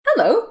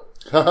Hello.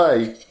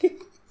 Hi.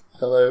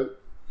 Hello.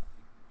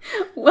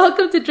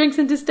 Welcome to Drinks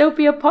and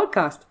Dystopia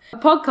podcast, a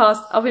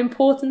podcast of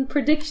important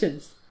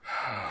predictions.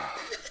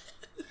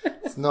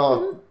 It's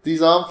not.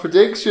 These aren't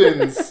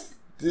predictions.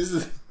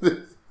 This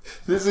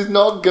is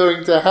not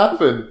going to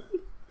happen.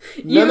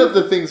 None of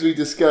the things we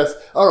discussed.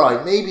 All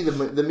right, maybe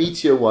the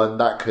meteor one,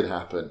 that could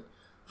happen.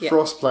 Yeah.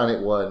 Frost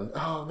Planet one,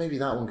 oh, maybe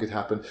that one could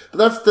happen. But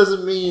that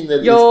doesn't mean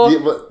that you're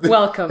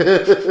welcome.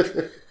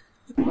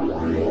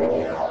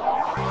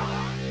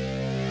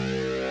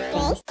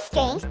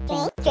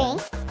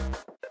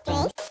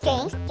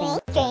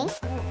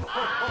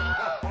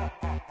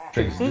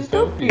 Drinks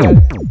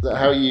Dystopia.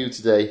 How are you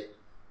today?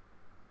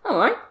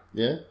 Alright.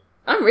 Yeah?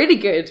 I'm really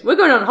good. We're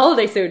going on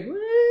holiday soon.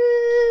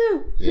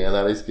 Woo! Yeah,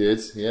 that is good.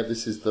 Yeah,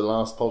 this is the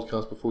last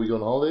podcast before we go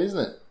on holiday, isn't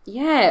it?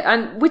 Yeah,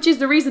 and which is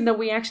the reason that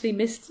we actually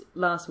missed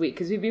last week,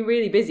 because we've been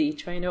really busy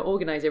trying to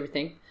organise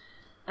everything.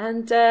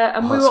 And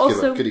we were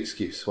also... Good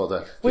excuse, well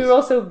done. We were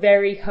also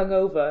very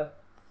hungover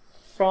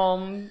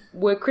from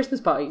work Christmas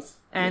parties,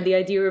 and the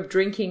idea of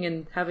drinking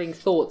and having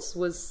thoughts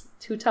was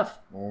too tough.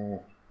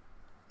 Oh.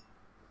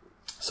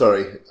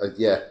 Sorry,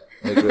 yeah,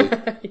 I agree.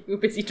 You were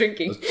busy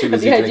drinking. Too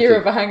busy the idea drinking.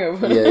 of a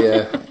hangover.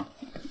 Yeah.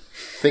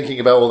 Thinking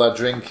about all that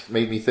drink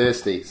made me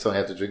thirsty, so I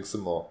had to drink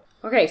some more.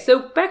 Okay,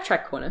 so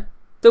backtrack corner.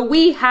 So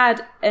we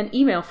had an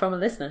email from a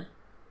listener.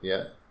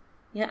 Yeah.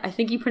 Yeah, I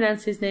think you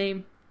pronounce his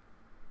name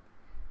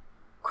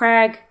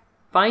Craig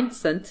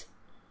Vincent.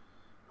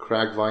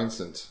 Craig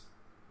Vincent.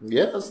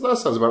 Yeah, that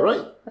sounds about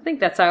right. I think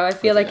that's how I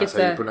feel like it's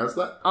how you pronounce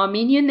that.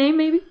 Armenian name,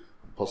 maybe?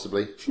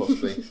 Possibly.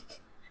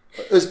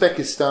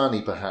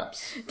 Uzbekistani,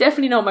 perhaps.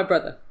 Definitely not my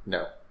brother.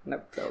 No.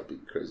 Nope. That would be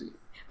crazy.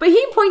 But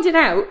he pointed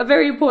out a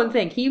very important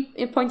thing. He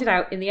pointed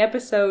out in the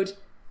episode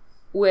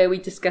where we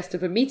discussed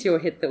if a meteor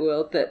hit the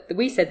world that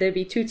we said there'd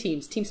be two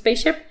teams. Team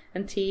Spaceship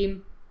and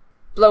Team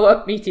Blow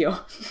Up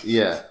Meteor.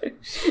 Yeah.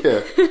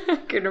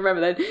 Couldn't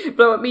remember that.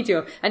 Blow Up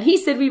Meteor. And he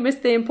said we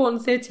missed the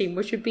important third team,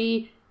 which would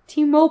be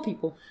Team Mole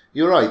People.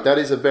 You're right. That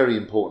is a very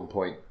important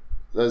point.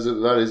 That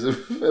is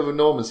of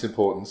enormous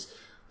importance.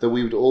 That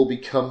we would all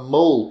become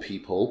mole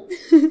people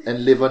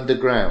and live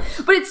underground.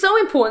 But it's so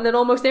important that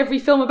almost every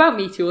film about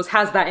meteors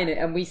has that in it,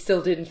 and we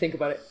still didn't think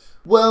about it.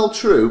 Well,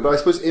 true, but I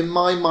suppose in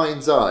my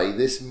mind's eye,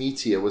 this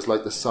meteor was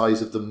like the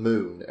size of the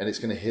moon, and it's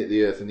going to hit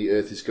the Earth, and the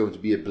Earth is going to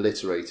be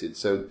obliterated,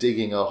 so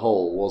digging a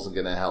hole wasn't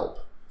going to help.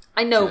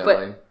 I know,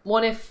 but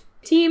what if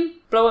Team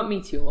Blow Up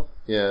Meteor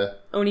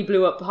only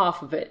blew up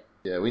half of it?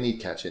 Yeah, we need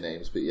catchy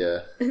names, but yeah.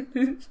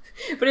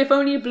 But if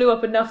only it blew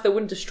up enough that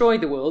wouldn't destroy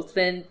the world,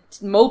 then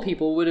mole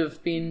people would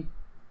have been...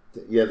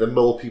 Yeah, the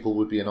mole people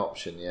would be an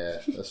option, yeah,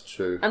 that's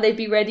true. And they'd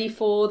be ready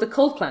for the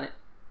cold planet.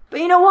 But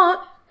you know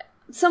what?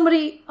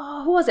 Somebody,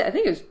 who was it? I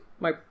think it was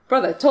my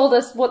brother, told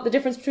us what the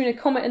difference between a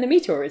comet and a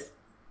meteor is.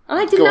 And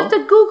I didn't have to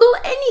Google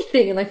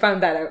anything, and I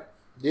found that out.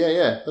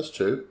 Yeah, that's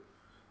true.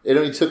 It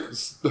only took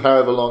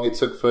however long it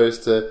took for us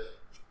to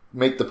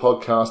make the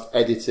podcast,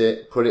 edit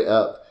it, put it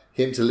up,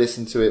 him to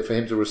listen to it, for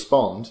him to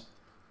respond.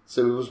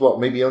 So it was,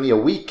 maybe only a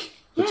week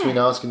between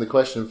asking the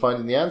question and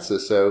finding the answer.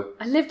 So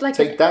I lived like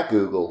take that,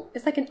 Google.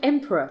 It's like an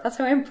emperor. That's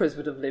how emperors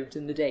would have lived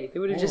in the day. They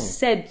would have just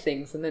said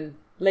things and then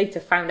later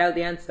found out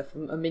the answer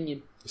from a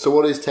minion. So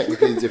what is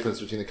technically the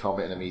difference between a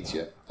comet and a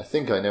meteor? I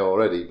think I know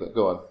already, but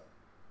go on.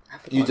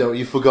 You don't,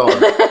 you've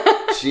forgotten.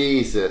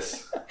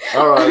 Jesus.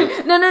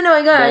 Alright. No,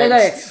 I got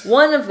it.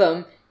 One of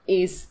them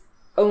is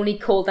only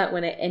called that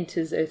when it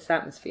enters Earth's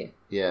atmosphere.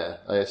 Yeah,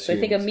 I assume. So I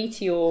think a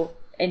meteor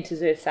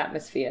enters Earth's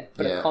atmosphere,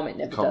 but a comet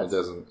never does. A comet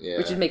doesn't, yeah.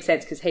 Which would make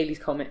sense because Halley's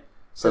Comet.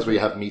 So that's where you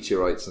have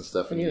meteorites and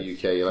stuff in the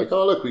UK. You're like,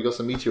 oh look, we got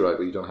some meteorite,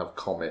 but you don't have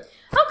comet.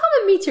 How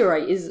come a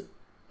meteorite is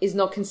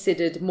not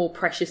considered more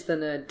precious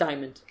than a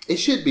diamond? It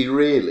should be,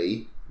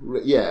 really.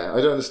 Yeah,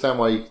 I don't understand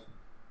why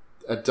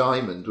a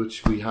diamond,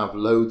 which we have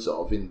loads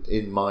of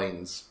in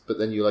mines, but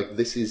then you're like,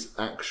 this is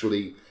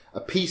actually a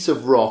piece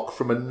of rock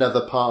from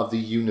another part of the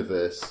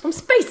universe. From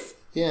space!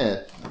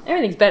 Yeah.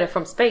 Everything's better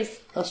from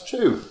space. That's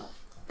true.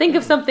 Think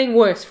of something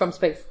worse from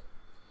space.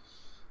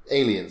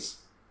 Aliens.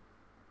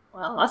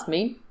 Well, that's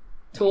mean.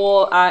 To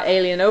all our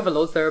alien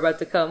overlords that are about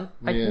to come.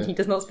 He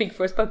does not speak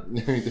for us both.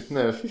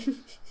 No.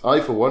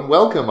 I, for one,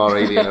 welcome our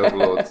alien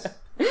overlords.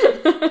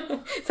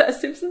 Is that a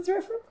Simpsons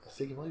reference? I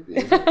think it might be.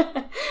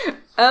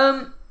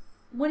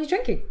 What are you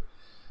drinking?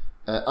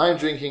 I'm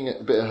drinking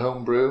a bit of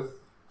homebrew,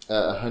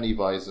 a honey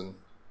Weizen.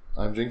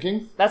 I'm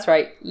drinking. That's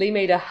right. Lee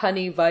made a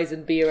honey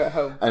Weizen beer at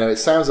home. I know, it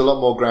sounds a lot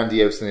more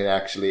grandiose than it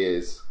actually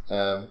is.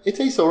 It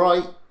tastes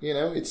alright,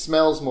 it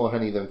smells more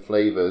honey than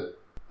flavour.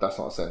 That's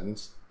not a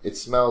sentence. It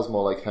smells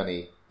more like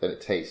honey than it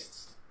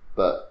tastes.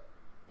 But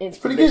it's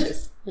pretty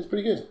delicious. Good. It's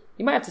pretty good.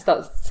 You might have to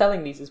start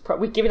selling these as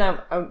we're giving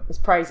out as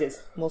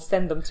prizes. We'll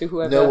send them to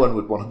whoever. No one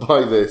would want to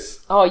buy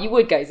this. Oh, you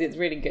would, guys. It's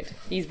really good.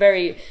 He's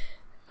very...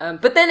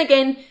 but then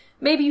again,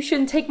 maybe you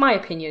shouldn't take my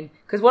opinion,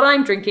 because what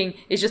I'm drinking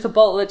is just a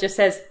bottle that just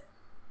says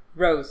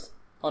Rose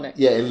on it.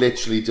 Yeah, it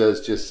literally does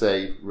just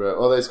say Rose.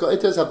 Although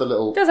it does have the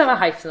little... It does have a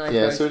hyphen, I suppose.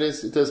 Yeah, so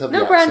it does have no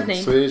the brand accent.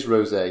 name. So it is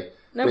Rosé.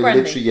 No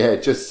branding. Literally, yeah,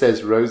 it just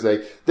says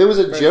rosé. There was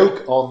a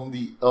joke on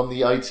the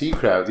IT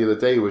crowd the other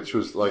day, which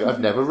was like,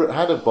 I've never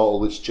had a bottle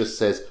which just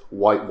says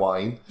white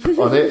wine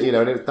on it, you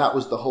know, and that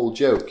was the whole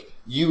joke.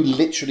 You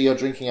literally are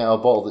drinking out of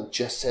a bottle that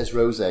just says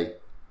rosé.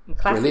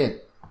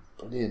 Classic.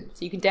 Brilliant.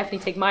 So you can definitely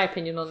take my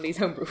opinion on Lee's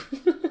homebrew.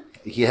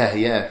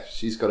 Yeah.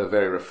 She's got a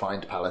very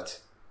refined palate.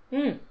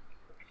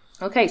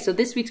 Okay, so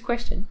this week's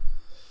question.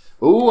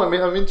 Oh,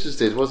 I'm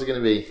interested. What's it going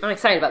to be? I'm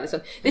excited about this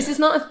one. This is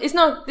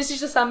this is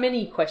just our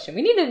mini question.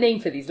 We need a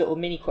name for these little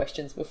mini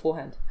questions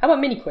beforehand. How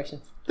about mini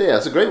questions? Yeah,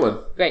 that's a great one.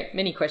 Great,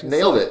 mini questions.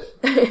 Nailed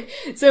it.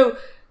 So,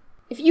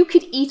 if you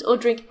could eat or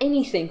drink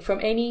anything from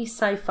any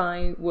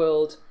sci-fi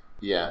world,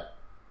 yeah.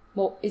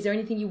 Well, is there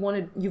anything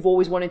you've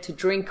always wanted to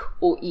drink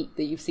or eat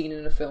that you've seen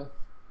in a film?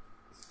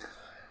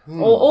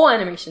 Or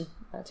animation.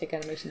 I'll take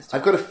animations too.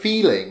 I've got a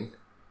feeling.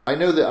 I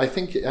know that I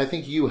think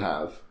you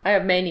have. I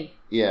have many.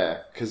 Yeah,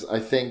 because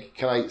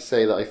can I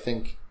say that I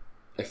think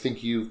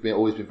you've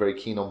always been very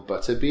keen on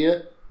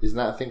butterbeer? Isn't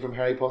that a thing from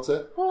Harry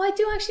Potter? Well, I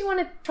do actually want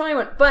to try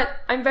one, but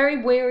I'm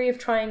very wary of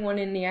trying one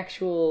in the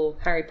actual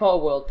Harry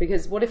Potter world,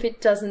 because what if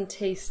it doesn't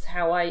taste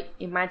how I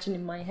imagine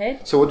in my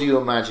head? So what do you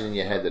imagine in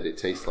your head that it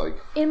tastes like?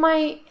 In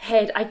my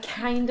head, I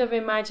kind of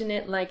imagine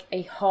it like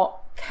a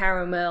hot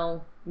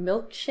caramel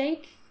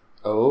milkshake.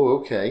 Oh,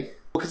 okay.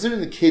 Well,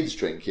 considering the kids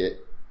drink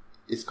it,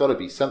 it's got to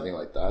be something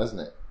like that,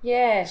 hasn't it?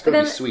 Yeah. It's got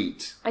to be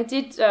sweet. I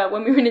did,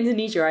 when we were in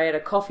Indonesia, I had a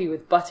coffee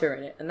with butter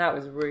in it, and that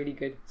was really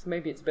good. So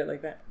maybe it's a bit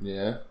like that.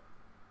 Yeah.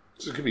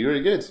 So it could be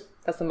really good.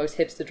 That's the most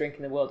hipster drink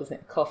in the world, isn't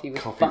it? Coffee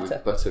with butter. Coffee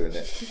with butter in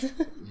it.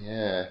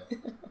 Yeah.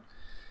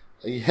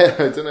 Yeah,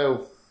 I don't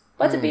know.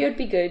 Butterbeer would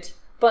be good,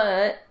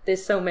 but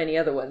there's so many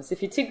other ones.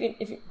 If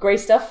you grey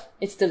stuff,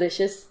 it's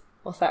delicious.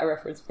 What's that a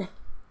reference from?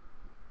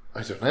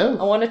 I don't know.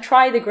 I want to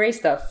try the grey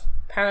stuff.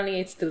 Apparently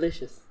it's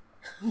delicious.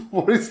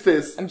 What is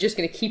this? I'm just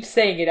going to keep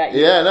saying it at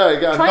you. Yeah, no,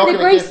 I'm try the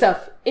grey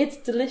stuff. It's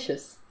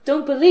delicious.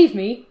 Don't believe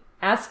me?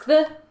 Ask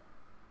the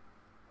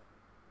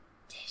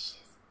dishes.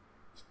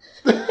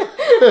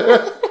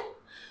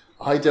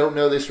 I don't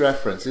know this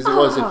reference. Is it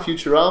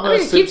Futurama,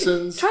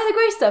 Simpsons? Try the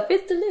grey stuff.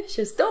 It's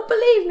delicious. Don't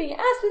believe me?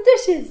 Ask the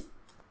dishes.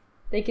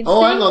 They can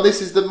sing. Hang on.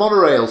 This is the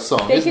monorail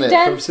song, isn't it?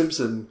 Dance. From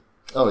Simpson.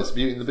 Oh, it's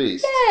Beauty and the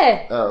Beast.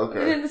 Yeah. Oh,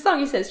 okay. And in the song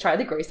he says, try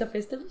the grey stuff.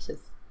 It's delicious.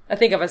 I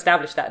think I've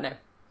established that now.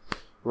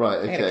 Right,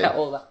 okay. I'm going to cut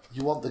all that.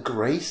 You want the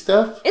grey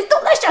stuff? It's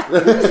delicious!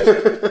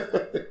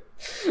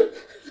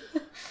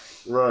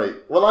 Right.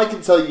 Well, I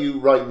can tell you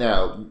right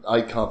now,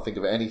 I can't think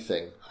of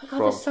anything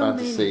from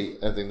fantasy,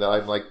 anything that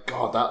I'm like,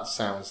 God, that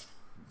sounds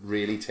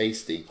really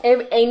tasty.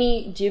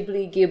 Any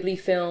Ghibli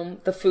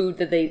film, the food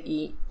that they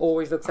eat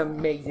always looks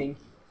amazing.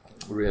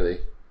 Really?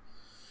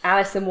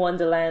 Alice in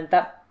Wonderland,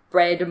 that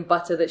bread and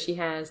butter that she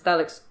has, that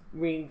looks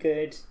really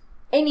good.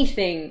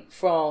 Anything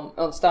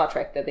on Star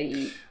Trek that they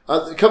eat.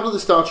 A couple of the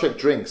Star Trek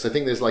drinks, I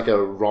think there's like a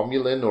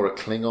Romulan or a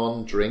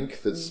Klingon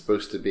drink that's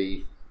supposed to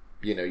be,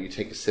 you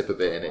take a sip of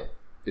it and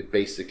it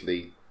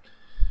basically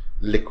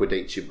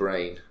liquidates your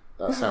brain.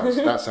 That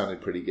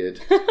sounded pretty good.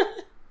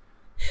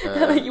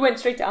 You went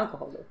straight to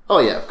alcohol though. Oh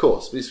yeah, of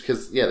course. It's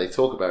because they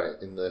talk about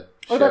it in the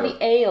show. What about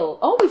the ale?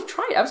 Oh, we've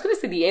tried it. I was going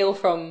to say the ale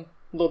from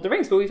Lord of the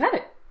Rings, but we've had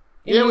it.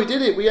 We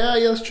did it. Yeah,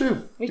 that's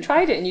true. We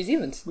tried it in New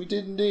Zealand. We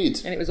did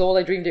indeed. And it was all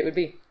I dreamed it would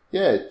be.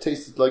 Yeah, it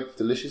tasted like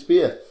delicious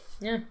beer.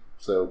 Yeah.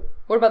 So.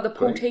 What about the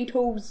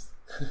potatoes?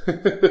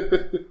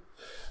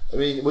 I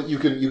mean, you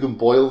can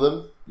boil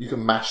them. You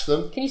can mash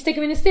them. Can you stick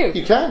them in a stew?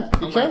 You can.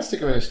 You can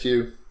stick them in a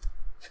stew.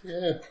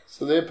 Yeah.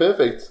 So they're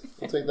perfect.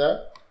 I'll take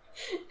that.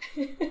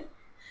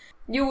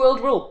 New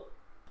world rule.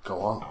 Go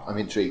on. I'm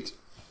intrigued.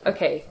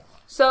 Okay.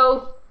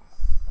 So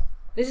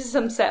this is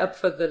some setup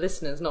for the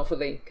listeners, not for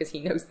Lee, because he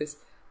knows this.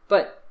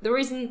 But the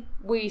reason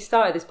we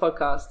started this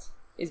podcast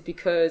is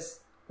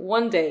because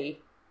one day,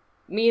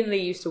 me and Lee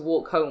used to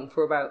walk home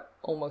for about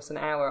almost an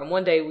hour, and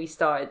one day we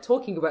started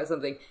talking about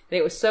something, and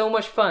it was so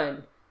much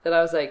fun that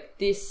I was like,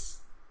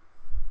 this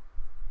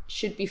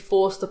should be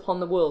forced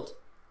upon the world,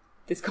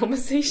 this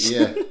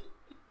conversation. Yeah.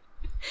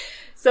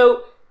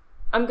 So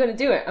I'm going to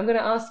do it. I'm going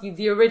to ask you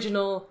the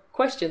original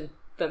question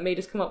that made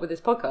us come up with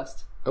this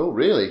podcast. Oh,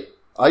 really?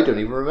 I don't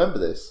even remember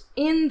this.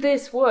 In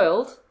this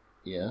world...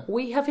 Yeah.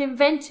 We have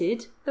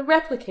invented the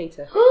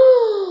replicator.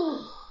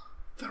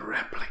 The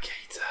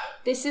replicator.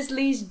 This is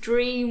Lee's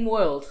dream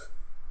world.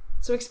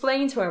 So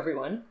explain to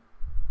everyone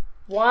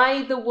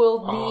why the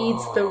world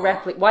needs the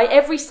replicator. Why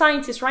every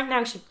scientist right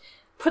now should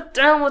put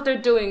down what they're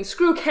doing,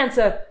 screw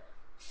cancer,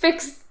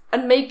 fix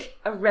and make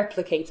a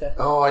replicator.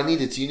 Oh, you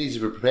needed to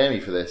prepare me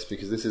for this,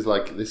 because this is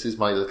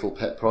my little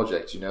pet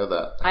project. You know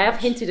that. I have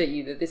hinted at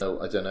you that this. No,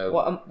 I don't know.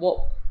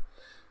 What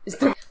is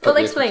the? Well,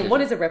 explain.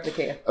 What is a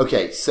replicator?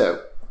 Okay,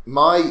 so.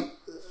 My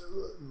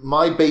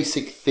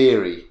basic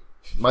theory,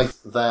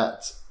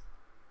 that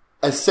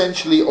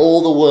essentially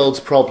all the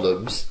world's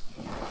problems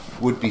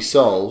would be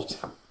solved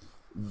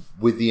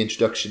with the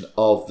introduction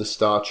of the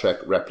Star Trek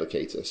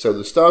replicator. So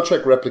the Star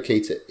Trek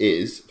replicator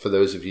is, for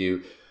those of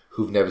you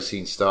who've never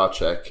seen Star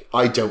Trek,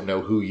 I don't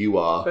know who you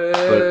are,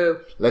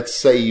 but let's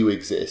say you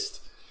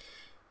exist.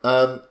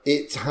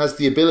 It has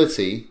the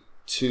ability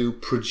to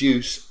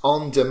produce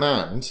on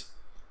demand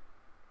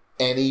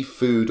any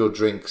food or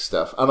drink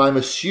stuff. And I'm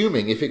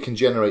assuming if it can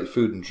generate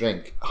food and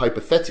drink,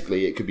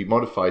 hypothetically, it could be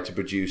modified to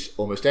produce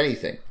almost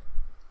anything.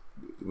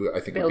 I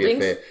think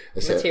Buildings, would be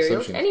a fair materials,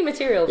 assumption. any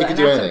material that an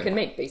do atom anything. can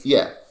make, basically.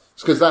 Yeah.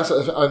 Because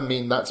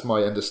that's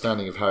my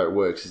understanding of how it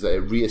works, is that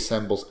it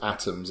reassembles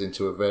atoms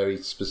into a very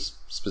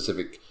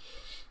specific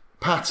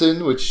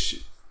pattern,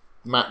 which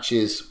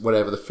matches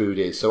whatever the food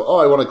is. So,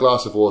 I want a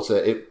glass of water.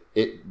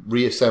 It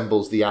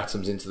reassembles the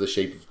atoms into the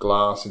shape of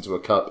glass, into a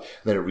cup, and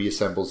then it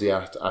reassembles the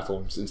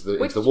atoms into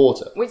the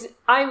water. Which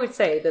I would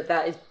say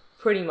that is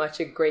pretty much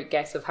a great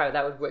guess of how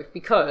that would work,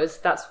 because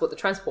that's what the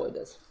transporter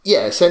does.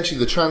 Yeah, essentially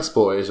the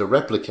transporter is a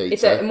replicator.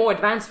 It's a more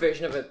advanced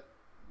version of a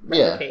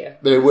replicator. Yeah,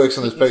 but it works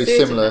on this very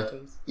similar...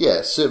 Atoms.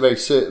 Yeah,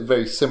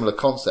 very similar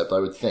concept, I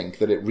would think,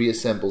 that it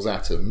reassembles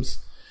atoms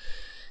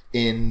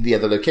in the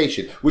other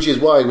location. Which is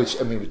why,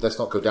 let's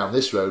not go down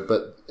this road,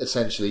 but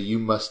essentially you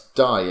must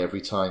die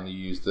every time you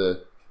use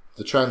the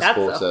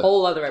transporter. That's a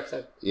whole other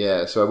episode.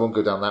 Yeah, so I won't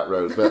go down that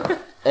road. But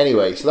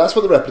anyway, so that's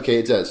what the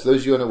replicator does. For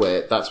those of you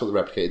unaware, that's what the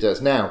replicator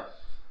does. Now,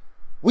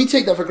 we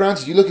take that for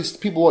granted. You look at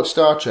people watch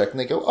Star Trek and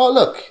they go, "Oh,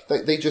 look,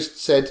 they just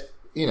said,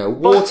 water,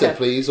 vodka.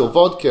 Please, or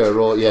vodka,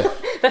 or yeah."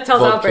 That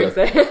tells our brains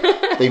there.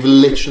 They've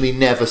literally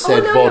never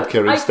said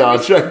vodka in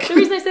Star Trek. The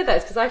reason I said that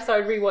is because I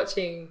started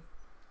rewatching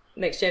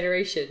Next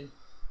Generation,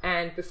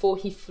 and before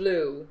he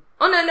flew...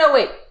 Oh, no,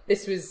 wait.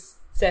 This was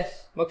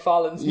Seth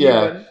MacFarlane's new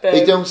one.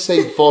 They don't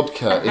say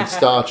vodka in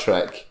Star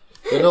Trek.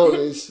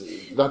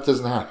 That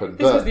doesn't happen.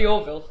 This was the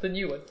Orville, the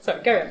new one.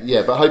 Sorry, go on.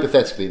 Yeah, but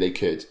hypothetically they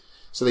could.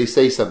 So they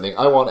say something,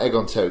 I want egg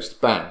on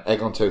toast. Bang,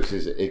 egg on toast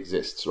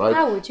exists, right?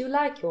 How would you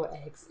like your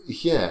eggs?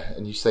 Yeah,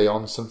 and you say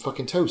on some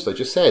fucking toast, I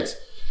just said.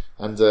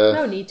 And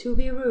no need to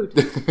be rude.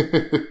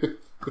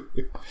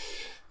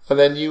 And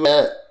then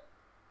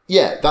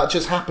that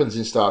just happens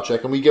in Star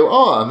Trek, and we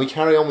go, and we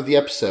carry on with the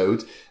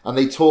episode, and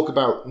they talk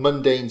about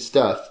mundane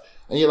stuff,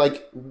 and you're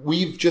like,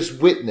 we've just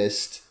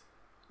witnessed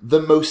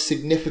the most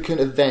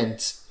significant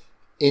event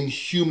in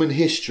human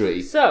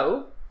history.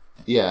 So?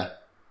 Yeah.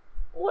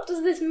 What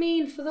does this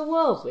mean for the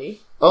world,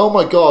 Lee? Oh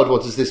my God,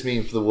 what does this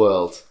mean for the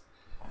world?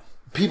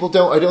 I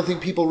don't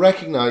think people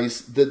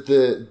recognise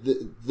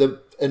the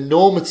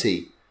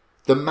enormity,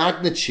 the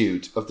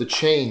magnitude of the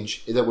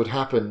change that would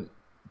happen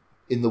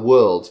in the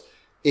world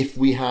if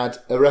we had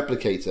a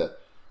replicator.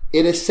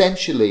 It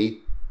essentially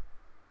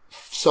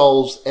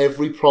solves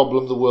every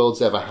problem the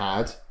world's ever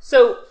had.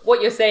 So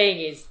what you're saying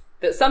is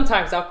that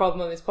sometimes our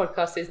problem on this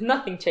podcast is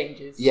nothing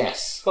changes.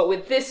 Yes. But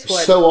with this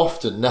one... So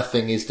often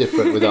nothing is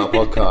different with our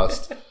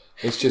podcast.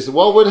 It's just,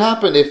 what would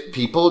happen if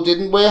people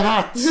didn't wear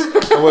hats?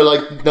 And we're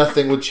like,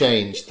 nothing would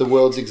change. The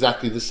world's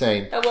exactly the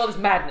same. That world is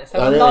madness.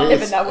 I will not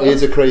live in that world. It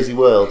is a crazy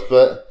world,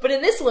 but... But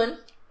in this one,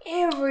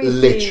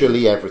 everything...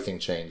 Literally everything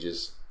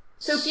changes.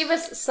 So give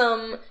us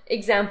some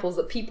examples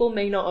that people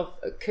may not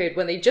have occurred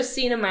when they've just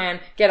seen a man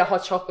get a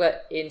hot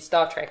chocolate in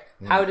Star Trek.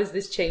 How does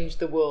this change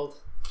the world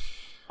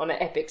on an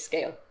epic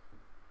scale?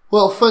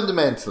 Well,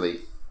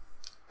 fundamentally,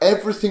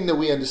 everything that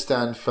we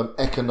understand from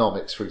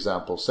economics, for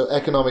example, so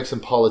economics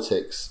and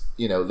politics,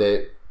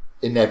 they're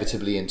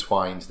inevitably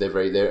entwined.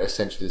 They're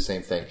essentially the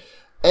same thing.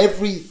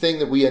 Everything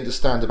that we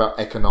understand about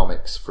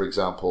economics, for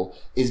example,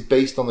 is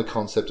based on the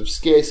concept of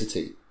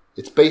scarcity.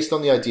 It's based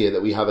on the idea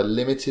that we have a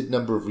limited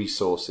number of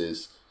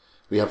resources.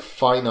 We have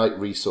finite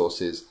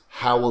resources.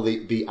 How will they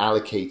be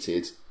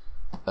allocated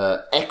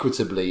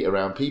equitably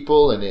around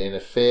people and in a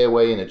fair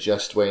way, in a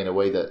just way, in a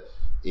way that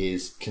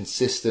is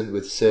consistent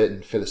with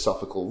certain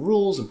philosophical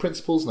rules and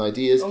principles and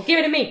ideas. Well, give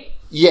it to me.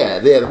 Yeah,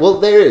 there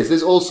is.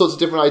 There's all sorts of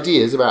different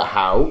ideas about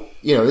how,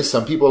 there's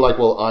some people are like,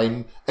 well,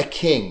 I'm a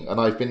king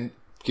and I've been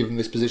given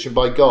this position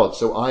by God,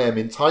 so I am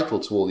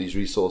entitled to all these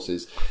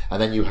resources.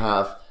 And then you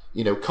have,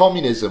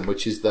 communism,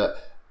 which is that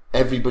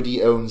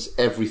everybody owns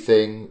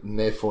everything and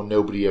therefore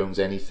nobody owns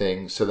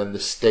anything. So then the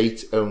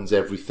state owns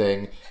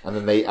everything and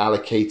then they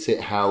allocate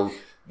it how...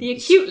 The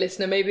acute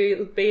listener may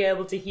be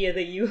able to hear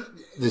that you...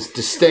 There's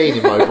disdain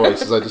in my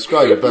voice as I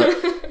describe it, but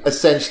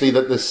essentially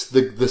that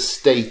the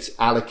state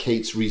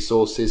allocates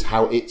resources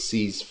how it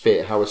sees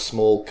fit, how a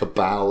small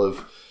cabal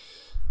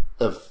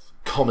of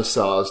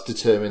commissars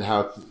determine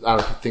how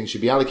things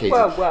should be allocated.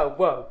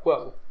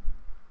 Whoa.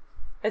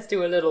 Let's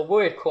do a little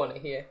word corner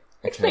here.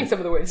 Explain some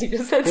of the words you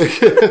just said.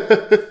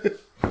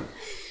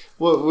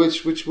 What?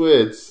 Which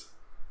words?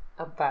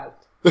 About.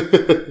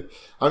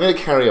 I'm going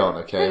to carry on,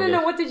 okay?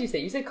 No, what did you say?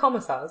 You said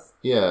commissars.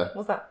 Yeah.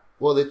 What's that?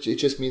 Well, it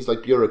just means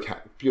like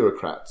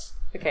bureaucrats.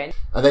 Okay.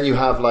 And then you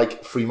have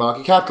like free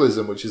market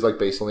capitalism, which is like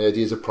based on the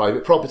ideas of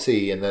private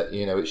property and that,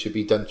 it should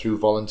be done through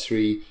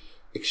voluntary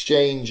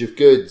exchange of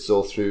goods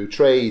or through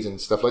trade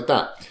and stuff like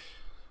that.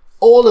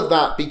 All of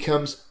that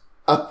becomes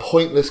a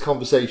pointless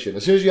conversation.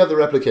 As soon as you have the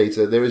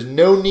replicator, there is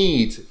no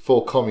need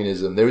for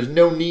communism. There is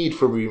no need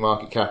for free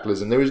market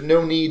capitalism. There is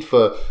no need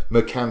for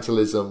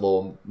mercantilism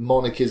or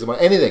monarchism or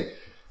anything.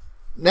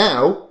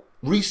 Now,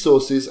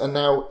 resources are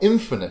now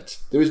infinite.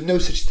 There is no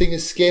such thing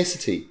as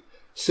scarcity.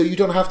 So you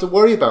don't have to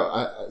worry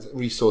about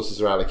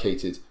resources are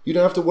allocated. You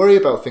don't have to worry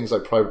about things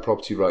like private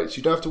property rights.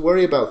 You don't have to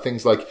worry about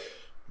things like,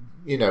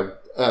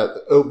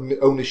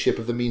 ownership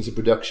of the means of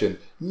production.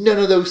 None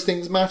of those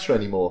things matter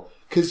anymore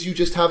because you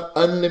just have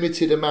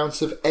unlimited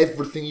amounts of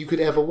everything you could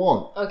ever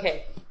want.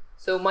 Okay,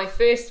 so my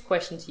first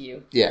question to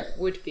you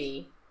would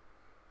be,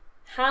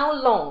 how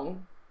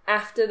long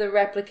after the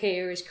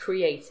replicator is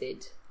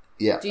created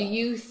do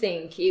you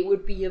think it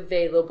would be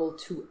available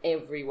to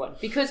everyone?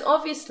 Because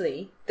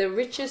obviously the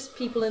richest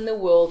people in the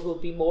world will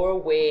be more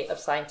aware of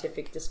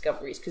scientific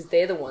discoveries because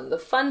they're the ones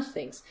that fund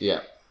things. Yeah.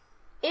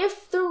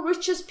 If the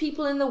richest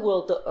people in the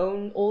world that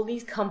own all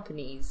these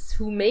companies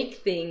who make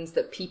things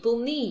that people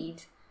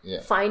need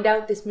find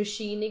out this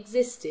machine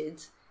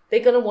existed, they're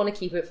going to want to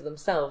keep it for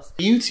themselves.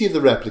 The beauty of the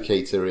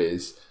replicator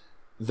is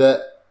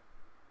that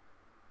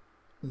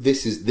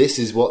this is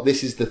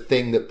the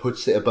thing that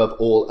puts it above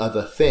all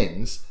other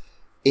things.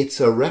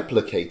 It's a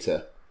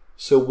replicator.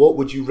 So what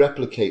would you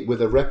replicate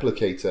with a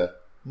replicator?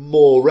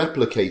 More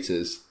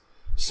replicators.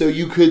 So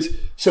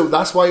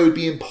that's why it would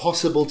be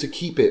impossible to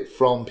keep it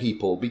from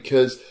people,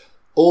 because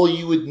all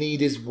you would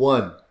need is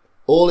one.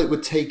 All it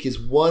would take is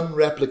one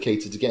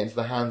replicator to get into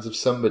the hands of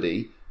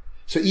somebody.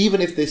 So even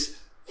if it's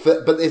like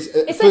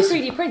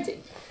 3D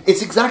printing.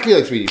 It's exactly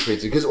like 3D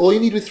printing, because all you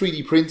need with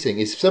 3D printing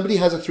is if somebody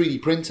has a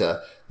 3D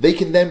printer, they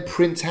can then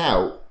print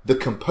out the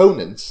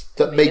components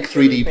that make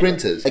 3D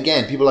printers.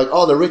 Again, people are like,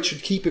 oh, the rich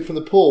should keep it from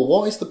the poor.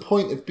 What is the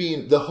point of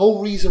being... The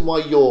whole reason why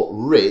you're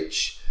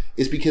rich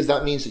is because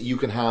that means that you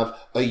can have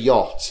a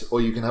yacht,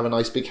 or you can have a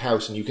nice big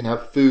house, and you can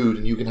have food,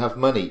 and you can have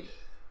money.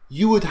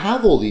 You would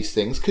have all these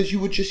things because you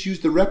would just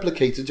use the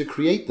replicator to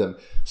create them.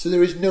 So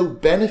there is no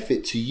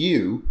benefit to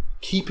you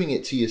keeping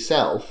it to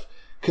yourself,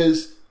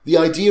 because the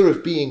idea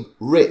of being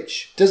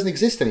rich doesn't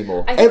exist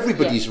anymore.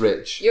 Everybody's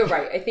rich. You're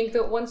right. I think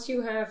that once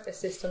you have a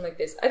system like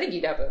this, I think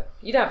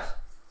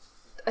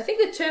I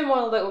think the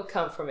turmoil that would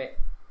come from it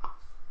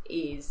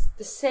is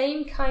the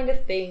same kind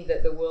of thing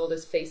that the world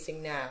is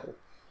facing now,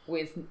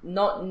 with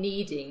not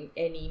needing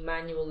any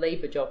manual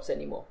labour jobs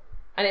anymore.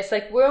 And it's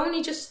like, we're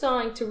only just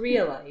starting to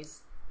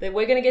realise that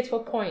we're going to get to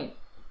a point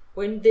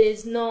when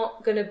there's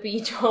not going to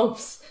be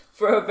jobs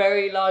for a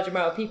very large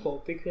amount of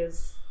people,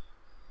 because...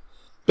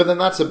 But then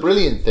that's a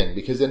brilliant thing,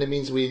 because then it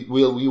means we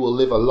will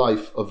live a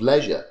life of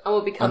leisure. And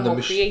we'll become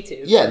more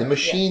creative. Yeah, the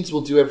machines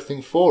will do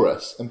everything for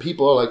us. And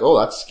people are like, oh,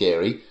 that's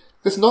scary.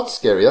 It's not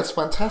scary, that's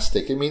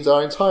fantastic. It means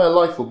our entire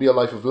life will be a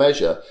life of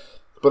leisure.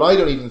 But I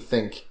don't even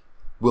think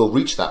we'll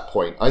reach that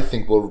point. I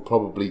think we'll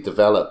probably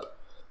develop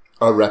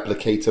a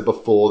replicator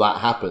before that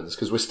happens,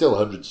 because we're still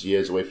hundreds of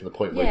years away from the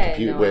point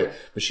where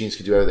machines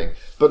can do everything.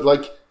 But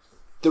like,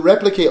 the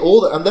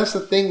replicator, and that's the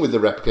thing with the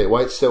replicator,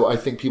 why it's so, I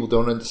think people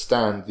don't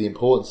understand the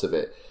importance of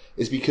it,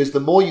 is because the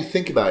more you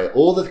think about it,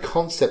 all the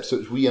concepts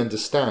that we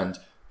understand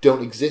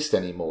don't exist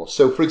anymore.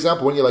 So, for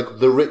example, when you're like,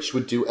 the rich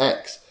would do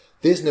X,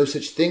 there's no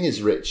such thing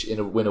as rich in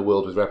a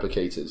world with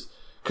replicators.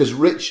 Because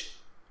rich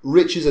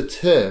is a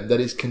term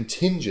that is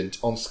contingent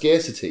on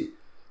scarcity.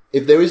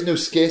 If there is no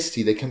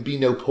scarcity, there can be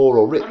no poor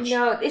or rich. I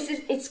know,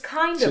 it's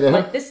kind of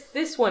like,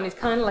 this one is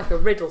kind of like a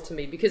riddle to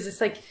me, because it's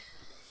like,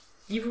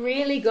 you've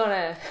really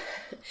gotta...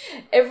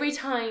 Every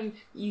time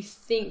you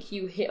think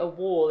you hit a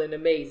wall in a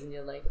maze and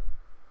you're like,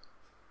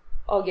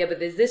 oh yeah, but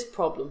there's this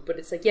problem. But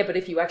it's like, yeah, but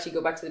if you actually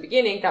go back to the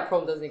beginning, that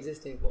problem doesn't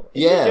exist anymore.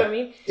 Yeah. You know what I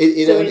mean?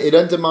 It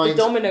undermines...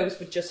 The dominoes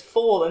would just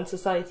fall and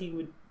society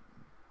would...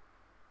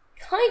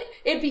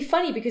 It'd be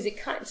funny because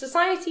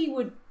society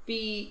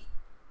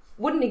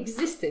wouldn't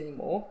exist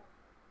anymore,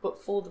 but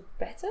for the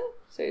better?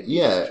 So it'd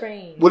be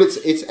strange. Well,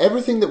 it's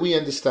everything that we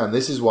understand.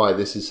 This is why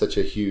this is such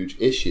a huge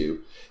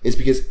issue. It's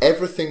because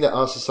everything that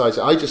our society...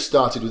 I just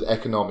started with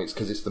economics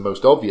because it's the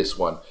most obvious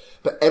one.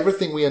 But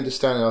everything we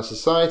understand in our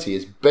society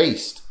is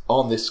based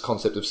on this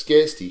concept of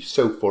scarcity.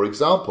 So, for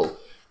example,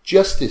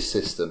 justice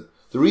system.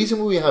 The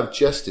reason we have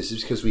justice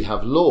is because we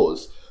have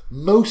laws.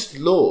 Most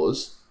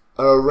laws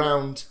are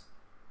around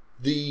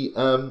the...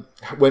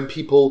 when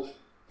people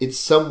in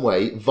some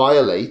way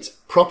violate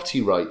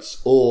property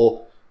rights,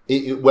 or...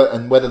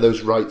 and whether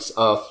those rights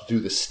are through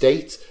the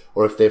state,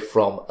 or if they're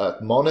from a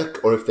monarch,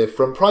 or if they're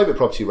from private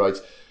property rights.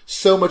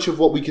 So much of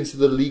what we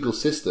consider the legal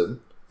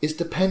system is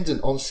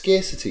dependent on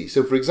scarcity.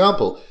 So, for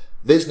example,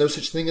 there's no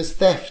such thing as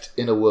theft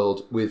in a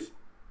world with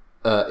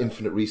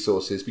infinite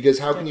resources, because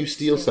how can you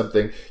steal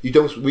something?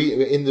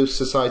 In the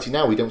society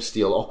now, we don't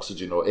steal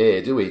oxygen or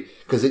air, do we?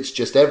 Because it's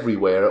just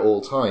everywhere at all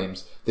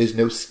times. There's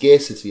no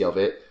scarcity of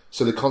it.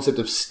 So the concept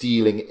of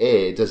stealing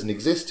air doesn't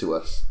exist to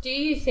us. Do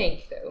you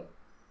think, though,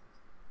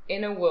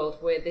 in a world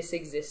where this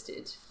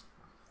existed,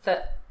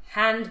 that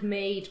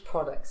handmade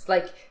products,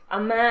 like a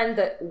man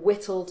that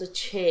whittled a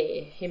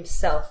chair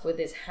himself with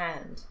his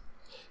hand,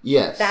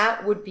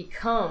 that would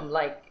become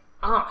like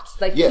art?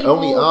 Like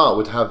only art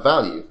would have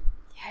value.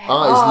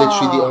 Art is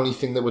literally the only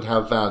thing that would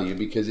have value,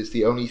 because it's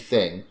the only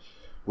thing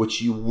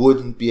which you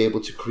wouldn't be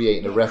able to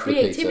create in a replicator.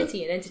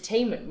 Creativity and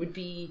entertainment would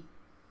be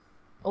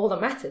all that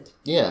mattered.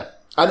 Yeah.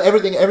 And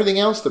everything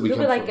else that we can...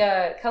 It would be like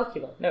a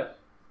calculator. No.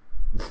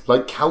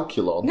 Like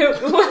Calculon. No.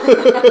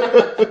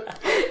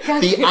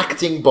 The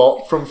acting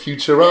bot from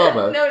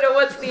Futurama. No,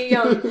 what's the,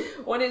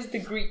 what is the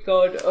Greek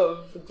god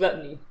of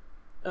gluttony?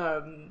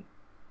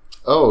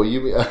 Oh,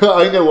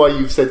 I know why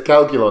you've said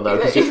Calculon now,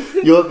 because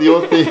you're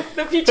the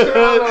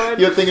Futurama one.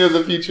 You're thinking of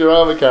the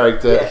Futurama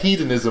character,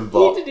 Hedonism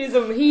bot.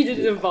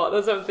 Hedonism bot,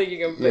 that's what I'm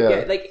thinking of. But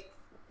Yeah. like,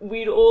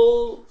 we'd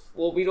all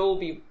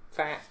be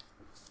fat.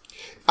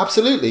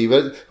 Absolutely,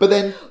 but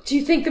then... Do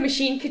you think the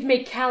machine could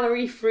make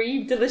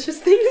calorie-free delicious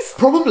things?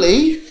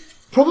 Probably.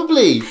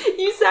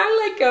 You sound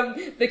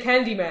like the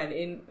Candyman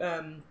in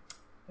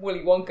Willy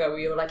Wonka, where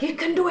you're like, it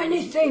can do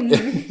anything.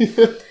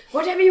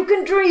 Whatever you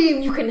can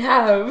dream, you can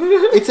have.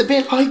 It's a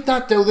bit like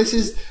that, though. This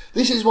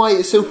is why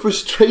it so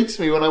frustrates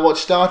me when I watch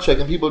Star Trek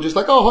and people are just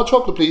like, oh, hot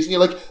chocolate, please. And you're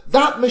like,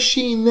 that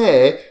machine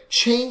there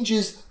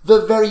changes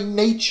the very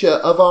nature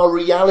of our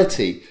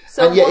reality.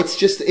 So and yet it's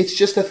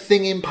just a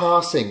thing in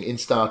passing in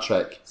Star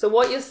Trek. So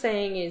what you're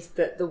saying is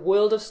that the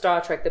world of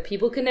Star Trek, that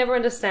people can never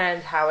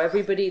understand how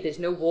there's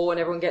no war and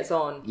everyone gets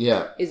on,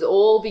 is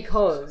all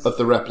because... of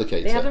the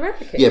replicator. They have the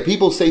replicator. Yeah,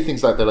 people say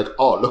things like, they're like,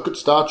 oh, look at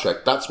Star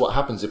Trek. That's what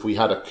happens if we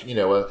had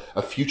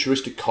a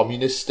futuristic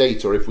communist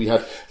state, or if we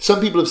had... Some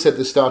people have said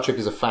that Star Trek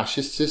is a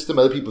fascist system.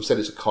 Other people have said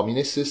it's a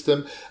communist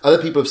system.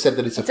 Other people have said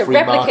that it's a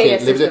free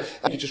market. System.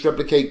 You could just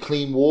replicate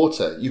clean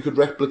water. You could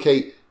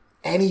replicate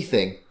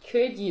anything.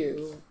 Could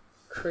you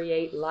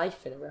create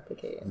life in a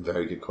replicator?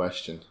 Very good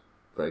question.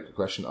 I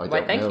don't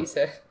know. Thank you,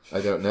 sir. I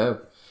don't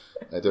know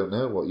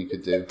what you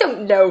could do. You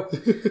don't know. What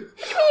do you mean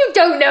you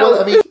don't know?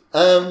 Well, I mean...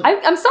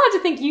 I'm starting to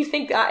think you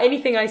think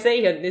anything I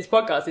say in this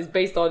podcast is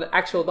based on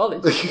actual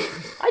knowledge.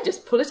 I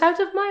just pull it out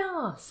of my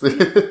arse.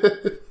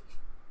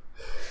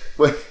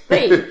 Well,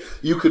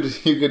 you could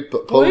be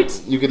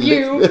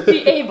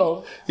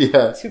able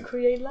to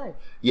create life?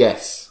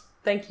 Yes.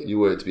 Thank you. You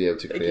would be able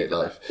to create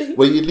life.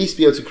 Well, you'd at least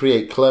be able to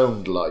create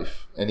cloned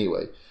life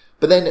anyway.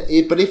 But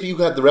if you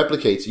had the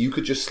replicator, you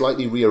could just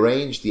slightly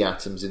rearrange the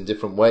atoms in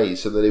different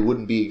ways so that they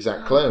wouldn't be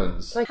exact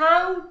clones. Like,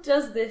 how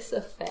does this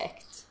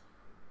affect?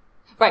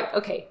 Right.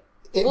 Okay.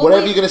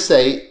 Whatever you're going to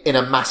say, in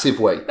a massive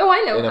way. Oh,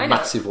 I know. In a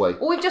massive way.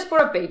 Well, we've just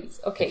brought up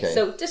babies. Okay,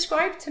 so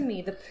describe to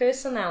me the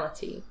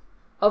personality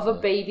of a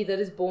baby that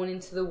is born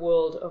into the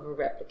world of a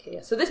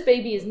replicator. So this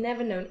baby has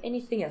never known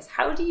anything else.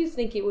 How do you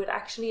think it would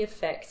actually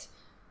affect...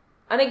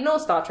 And ignore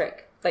Star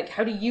Trek. Like,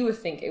 how do you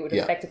think it would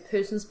affect a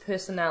person's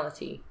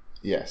personality?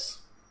 Yes.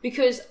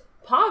 Because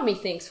part of me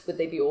thinks, would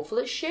they be awful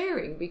at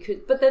sharing?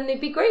 But then they'd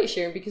be great at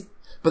sharing because...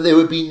 But there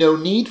would be no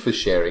need for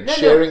sharing.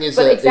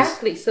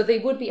 Exactly. So they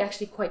would be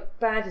actually quite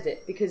bad at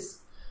it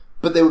because...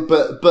 But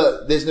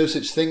there's no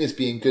such thing as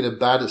being good or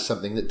bad at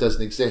something that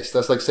doesn't exist.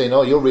 That's like saying,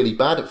 oh, you're really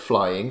bad at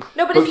flying,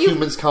 but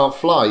humans can't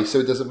fly, so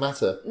it doesn't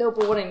matter. No,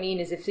 but what I mean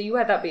is, if you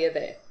had that beer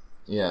there...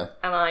 Yeah.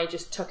 And I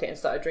just took it and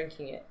started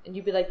drinking it. And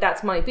you'd be like,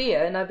 that's my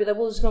beer. And I'd be like,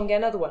 well, just go and get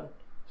another one.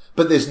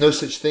 But there's no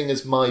such thing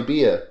as my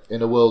beer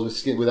in a world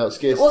without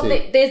scarcity. Well,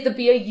 there's the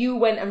beer you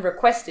went and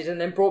requested and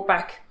then brought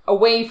back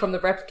away from the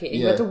replicator.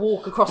 You had to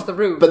walk across the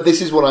room. But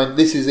this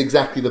is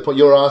exactly the point.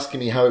 You're asking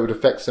me how it would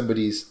affect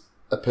somebody's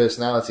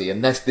personality.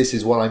 And this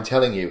is what I'm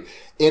telling you.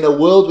 In a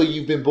world where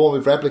you've been born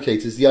with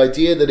replicators, the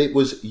idea that it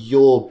was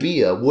your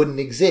beer wouldn't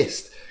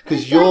exist.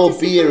 Because your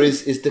beer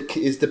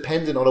is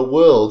dependent on a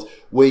world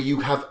where you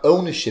have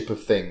ownership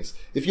of things.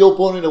 If you're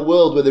born in a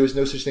world where there is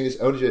no such thing as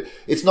ownership,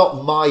 it's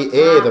not my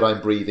air that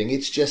I'm breathing,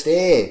 it's just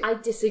air. I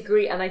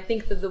disagree, and I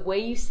think that the way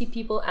you see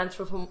people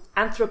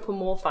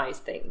anthropomorphize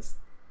things,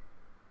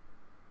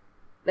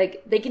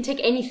 like, they can take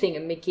anything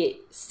and make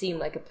it seem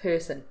like a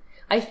person.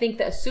 I think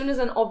that as soon as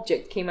an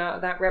object came out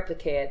of that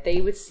replicator,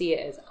 they would see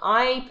it as,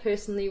 I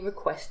personally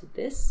requested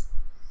this.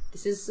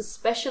 This is a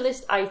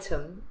specialist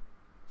item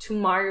to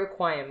my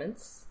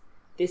requirements.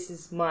 This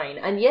is mine.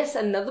 And yes,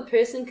 another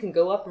person can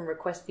go up and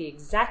request the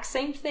exact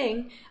same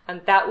thing,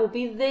 and that will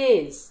be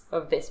theirs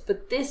of this.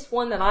 But this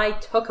one that I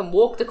took and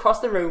walked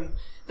across the room,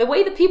 the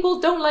way that people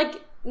don't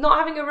like not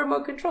having a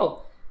remote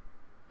control.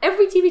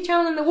 Every TV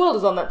channel in the world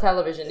is on that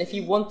television if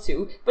you want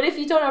to, but if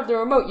you don't have the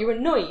remote, you're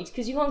annoyed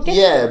because you can't get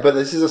it. But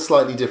this is a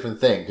slightly different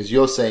thing, because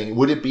you're saying,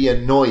 would it be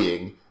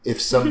annoying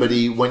if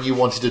somebody, when you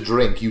wanted a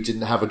drink, you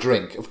didn't have a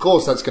drink? Of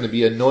course that's going to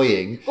be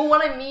annoying. But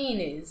what I mean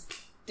is,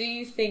 do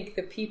you think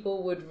that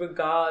people would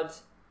regard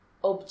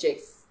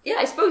objects... Yeah,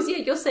 I suppose,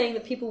 you're saying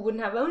that people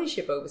wouldn't have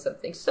ownership over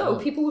something. So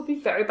people would be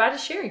very bad at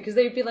sharing because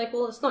they would be like,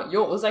 well, it's not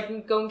yours. I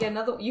can go and get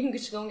another... You can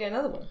just go and get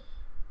another one.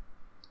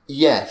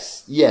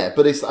 Yes,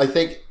 but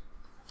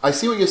I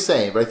see what you're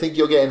saying, but I think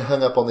you're getting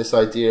hung up on this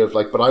idea of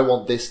like, but I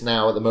want this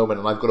now at the moment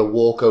and I've got to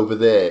walk over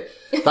there.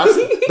 That's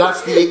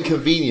the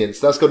inconvenience.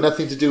 That's got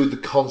nothing to do with the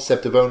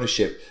concept of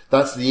ownership.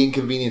 That's the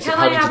inconvenience of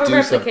having to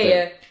do something. Can I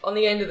have a replicator on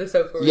the end of the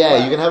sofa?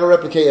 Yeah, you can have a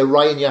replicator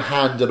right in your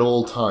hand at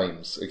all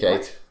times, okay?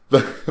 What?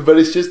 But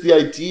it's just the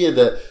idea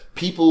that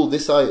people,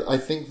 I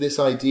think this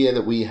idea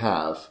that we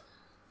have,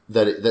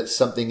 that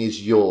something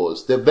is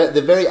yours, the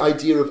very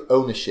idea of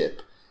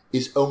ownership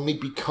is only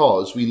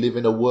because we live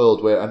in a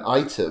world where an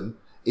item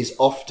is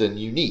often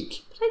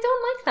unique. But I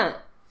don't like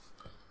that.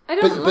 I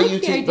don't like the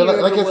idea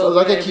of a world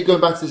I keep going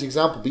back to this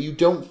example, but you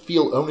don't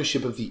feel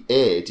ownership of the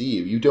air, do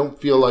you? You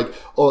don't feel like,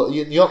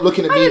 you're not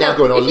looking at me now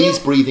going, Lee's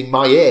breathing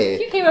my air.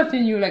 If you came up to me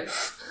and you were like,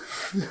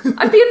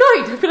 I'd be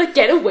annoyed. I'd be like,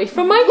 get away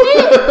from my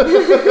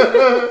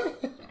air.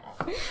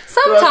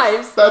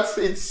 Sometimes. That's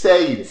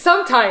insane.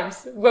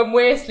 Sometimes when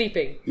we're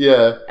sleeping.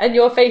 Yeah. And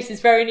your face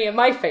is very near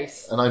my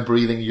face. And I'm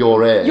breathing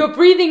your air. You're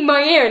breathing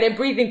my air and then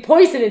breathing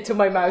poison into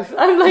my mouth.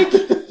 I'm like,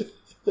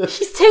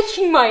 she's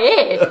taking my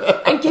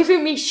air and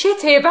giving me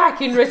shit air back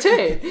in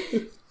return.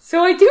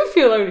 So I do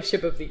feel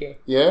ownership of the air.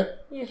 Yeah?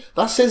 Yeah.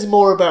 That says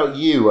more about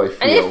you, I feel.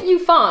 And if you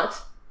fart,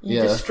 you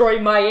destroy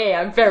my air,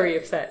 I'm very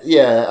upset.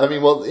 Yeah, I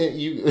mean, well,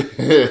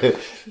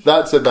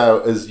 that's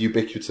about as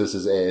ubiquitous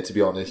as air, to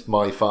be honest,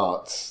 my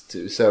farts,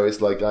 too. So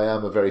it's like, I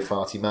am a very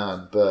farty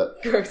man,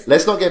 but Gross.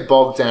 Let's not get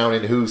bogged down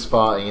in who's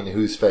farting in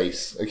whose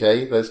face,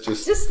 okay? Let's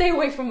just stay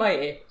away from my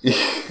ear.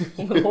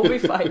 We'll be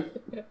fine.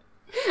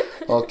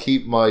 I'll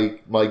keep my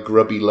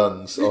grubby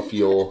lungs off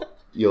your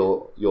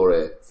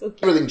ear. So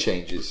everything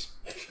changes.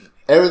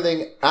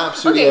 Everything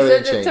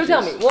changes. So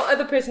tell me, what are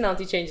the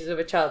personality changes of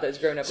a child that's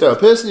grown up? So a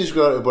person who's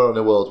grown up in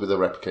a world with a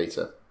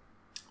replicator,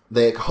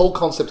 the whole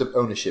concept of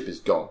ownership is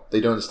gone. They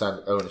don't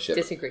understand ownership.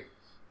 Disagree.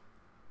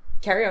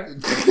 Carry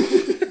on.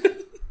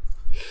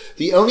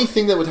 The only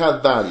thing that would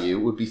have value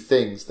would be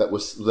things that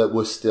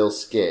were still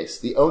scarce.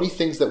 The only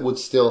things that would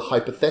still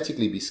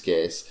hypothetically be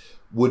scarce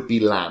would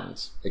be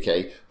land,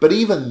 okay? But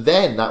even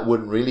then, that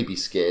wouldn't really be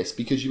scarce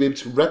because you'd be able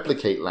to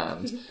replicate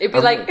land. It'd be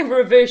like a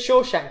reverse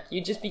Shawshank.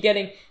 You'd just be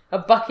getting a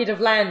bucket of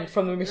land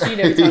from the machine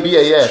every time.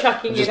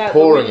 Chucking just it out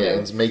pouring the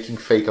window. it and making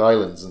fake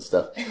islands and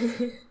stuff.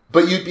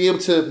 But you'd be able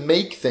to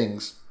make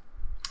things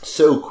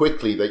so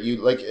quickly that you,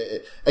 like,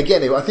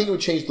 again, I think it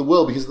would change the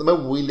world because at the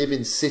moment we live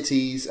in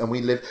cities and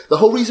the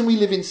whole reason we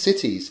live in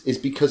cities is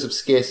because of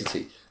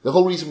scarcity. The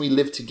whole reason we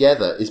live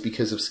together is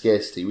because of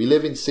scarcity. We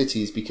live in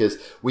cities because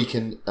we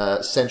can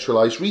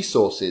centralize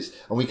resources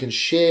and we can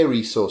share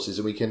resources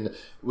and we can.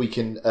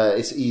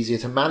 It's easier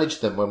to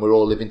manage them when we're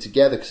all living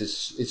together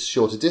because it's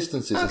shorter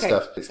distances and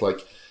stuff. It's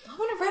like I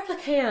want to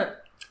replicate.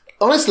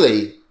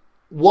 Honestly,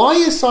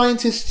 why are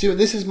scientists doing?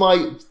 This is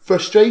my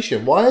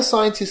frustration. Why are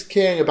scientists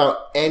caring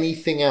about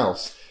anything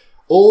else?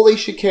 All they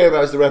should care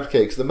about is the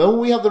replicator. Because the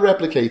moment we have the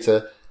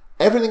replicator,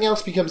 everything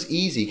else becomes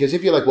easy. Because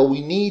if you're like, well,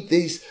 we need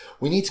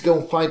to go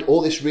and find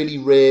all this really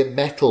rare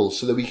metal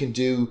so that we can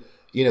do,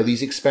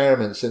 these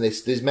experiments, and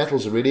these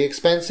metals are really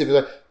expensive.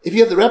 If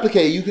you have the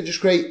replicator, you can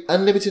just create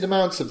unlimited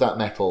amounts of that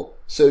metal.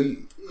 So, do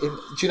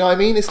you know what I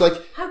mean? It's like,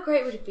 how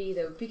great would it be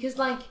though? Because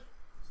like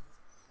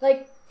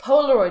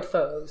Polaroid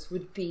photos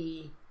would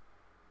be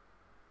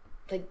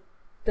like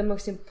the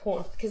most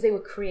important because they were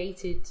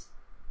created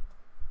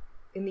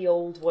in the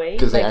old way.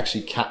 Because they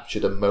actually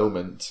captured a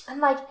moment. And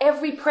like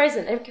every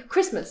present, every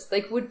Christmas,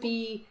 would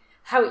be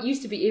how it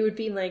used to be. It would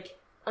be like,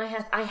 I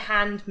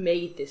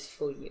handmade this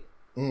for you.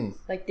 Mm.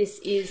 Like this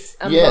is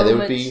a moment. There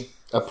would be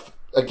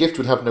a gift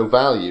would have no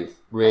value,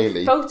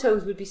 really.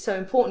 Photos would be so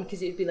important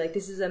because it would be like,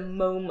 this is a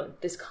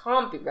moment. This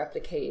can't be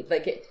replicated.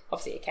 Like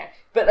obviously it can,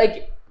 but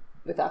like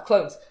without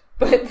clones.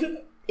 But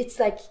it's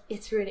like,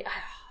 it's really.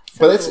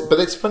 But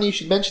it's funny you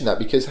should mention that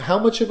because how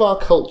much of our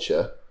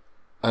culture,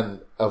 and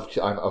I'm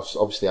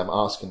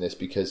asking this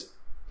because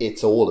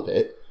it's all of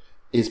it,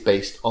 is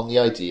based on the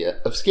idea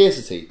of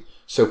scarcity.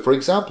 So, for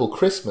example,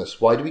 Christmas.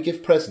 Why do we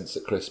give presents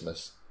at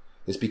Christmas?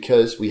 It's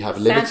because we have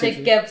limited.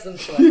 Santa gives them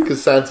to us.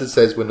 Because Santa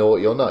says we're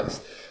naughty or nice.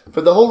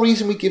 But the whole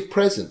reason we give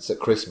presents at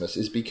Christmas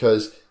is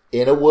because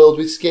in a world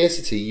with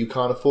scarcity, you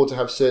can't afford to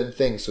have certain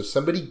things. So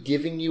somebody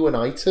giving you an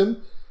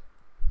item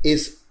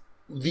is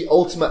the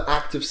ultimate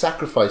act of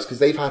sacrifice because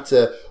they've had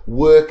to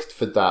work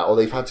for that, or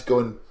they've had to go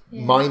and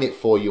mine it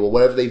for you, or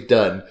whatever they've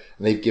done,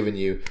 and they've given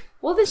you.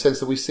 Well, this sense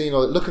that we've seen,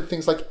 or look at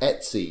things like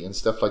Etsy and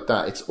stuff like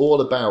that. It's all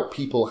about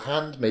people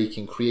hand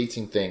making,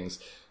 creating things.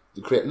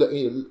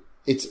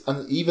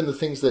 And even the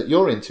things that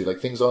you're into, like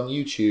things on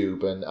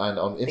YouTube and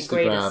on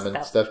Instagram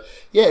and stuff.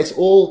 Yeah, it's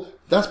all.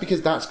 That's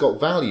because that's got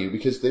value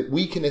because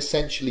we can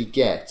essentially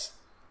get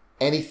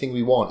anything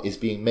we want is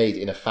being made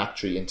in a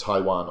factory in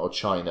Taiwan or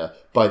China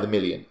by the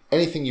million.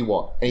 Anything you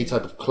want, any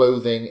type of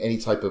clothing, any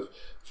type of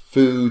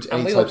food,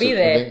 and we will be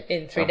there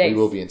in 3 days. We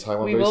will be in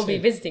Taiwan. We will be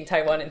visiting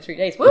Taiwan in 3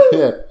 days. Woo!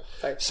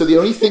 Yeah. So the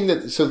only thing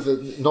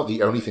not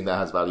the only thing that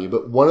has value,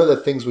 but one of the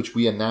things which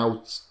we are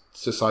now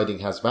deciding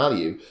has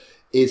value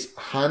is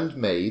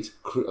handmade,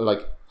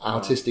 like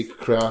artistic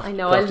craft. I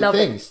know, I love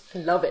things. it.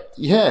 I love it.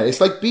 Yeah,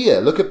 it's like beer.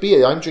 Look at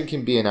beer. I'm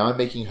drinking beer now. I'm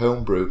making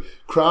homebrew.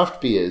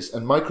 Craft beers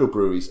and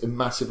microbreweries are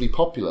massively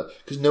popular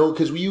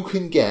because you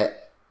can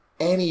get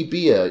any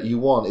beer you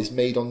want is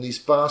made on these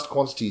vast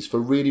quantities for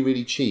really,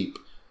 really cheap.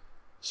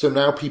 So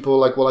now people are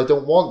like, well, I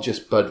don't want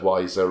just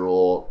Budweiser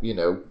or,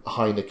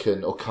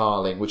 Heineken or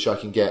Carling, which I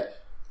can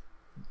get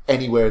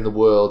anywhere in the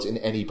world in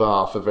any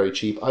bar for very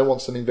cheap. I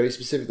want something very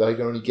specific that I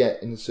can only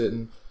get in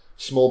certain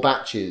small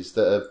batches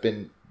that have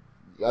been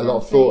a lot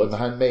of thought and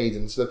handmade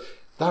and stuff.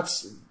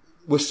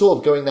 We're sort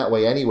of going that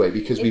way anyway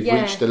because we've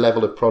reached a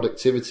level of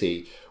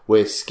productivity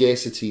where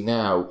scarcity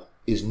now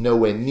is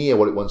nowhere near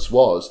what it once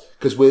was,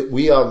 because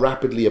we are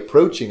rapidly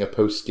approaching a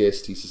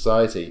post-scarcity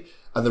society,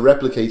 and the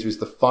replicator is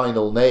the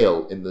final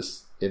nail in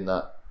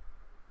that,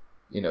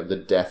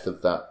 the death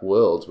of that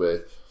world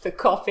where... The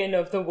coffin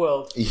of the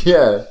world.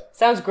 Yeah.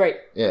 Sounds great.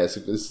 Yeah,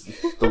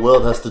 the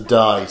world has to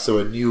die so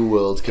a new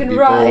world can be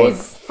rise born.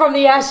 From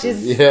the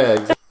ashes. Yeah,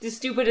 exactly. The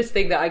stupidest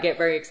thing that I get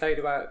very excited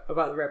about the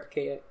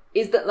replicator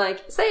is that,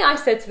 like, say I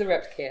said to the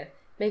replicator,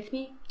 make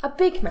me a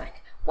Big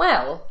Mac.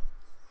 Well,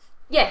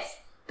 yes,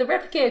 the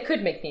replicator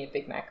could make me a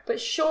Big Mac,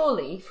 but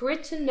surely for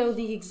it to know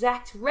the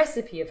exact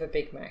recipe of a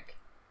Big Mac,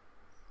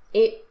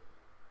 it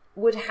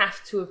would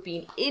have to have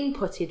been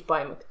inputted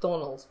by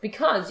McDonald's,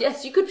 because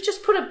yes, you could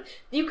just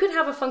you could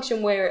have a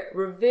function where it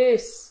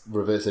reverse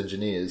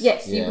engineers.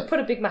 Yes, you could put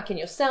a Big Mac in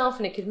yourself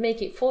and it could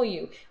make it for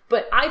you.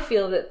 But I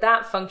feel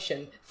that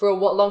function for a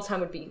long time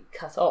would be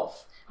cut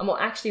off. And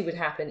what actually would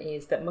happen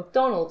is that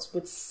McDonald's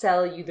would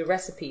sell you the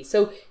recipe.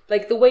 So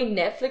like the way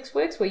Netflix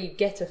works, where you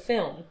get a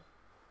film,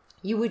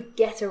 you would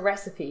get a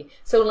recipe.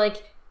 So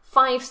like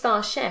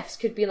 5-star chefs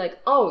could be like,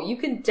 oh, you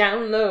can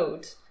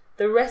download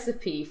the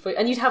recipe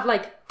and you'd have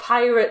like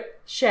pirate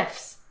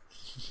chefs,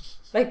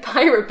 like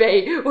Pirate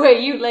Bay, where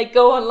you like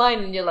go online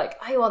and you're like,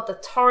 I want the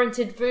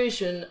torrented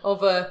version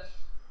of a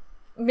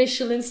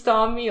Michelin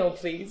star meal,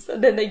 please.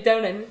 And then they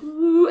download,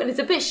 and it's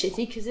a bit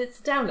shitty because it's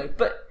a download,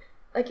 but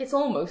like it's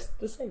almost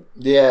the same.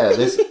 Yeah,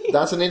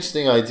 that's an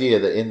interesting idea,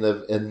 that in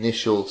the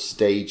initial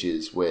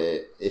stages,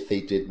 where if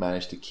they did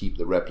manage to keep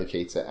the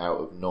replicator out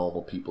of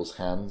normal people's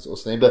hands or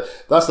something, but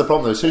that's the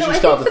problem though. As soon as you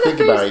start to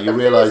think about it, you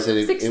realise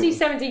that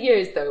 70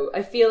 years though,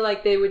 I feel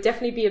like there would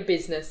definitely be a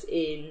business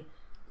in...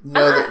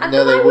 No,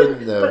 they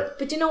wouldn't though.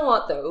 But you know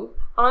what though?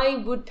 I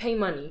would pay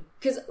money,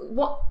 because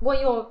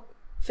what you're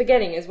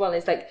forgetting as well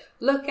is like,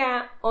 look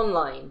at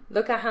online,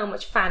 look at how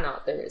much fan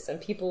art there is, and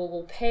people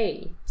will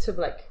pay to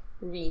like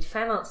read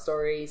fan art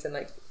stories and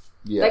like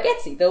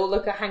Etsy, they'll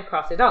look at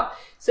handcrafted art.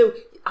 So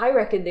I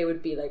reckon there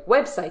would be like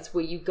websites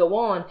where you go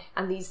on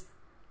and these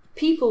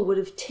people would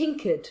have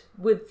tinkered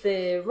with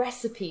the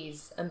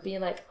recipes and be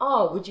like,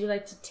 oh, would you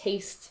like to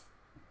taste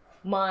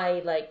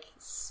my like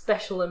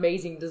special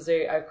amazing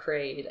dessert I've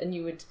created? And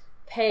you would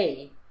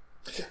pay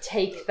to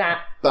take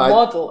that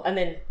model and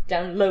then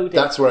download it.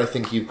 That's where I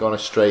think you've gone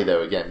astray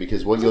though again,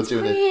 because what you're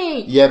doing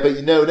is,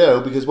 but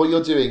no, because what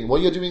you're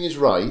doing is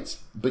right,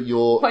 but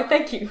you're... Why,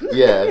 thank you.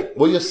 Yeah,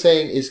 what you're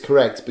saying is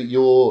correct, but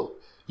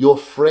you're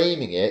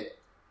framing it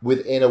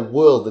within a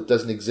world that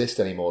doesn't exist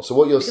anymore. So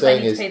what you're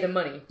saying is... pay the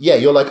money. Yeah,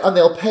 you're like, and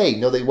they'll pay.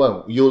 No, they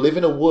won't. You'll live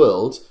in a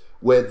world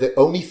where the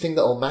only thing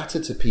that'll matter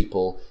to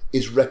people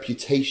is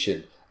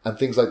reputation and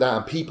things like that,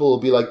 and people will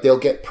be like, they'll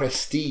get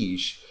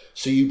prestige.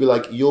 So you'd be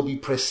like, you'll be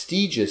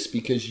prestigious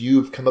because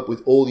you've come up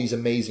with all these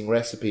amazing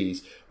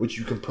recipes which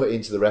you can put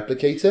into the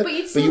replicator,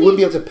 but you wouldn't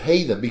be able to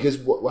pay them, because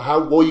what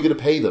are you going to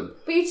pay them?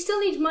 But you'd still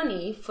need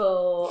money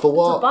for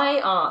what? To buy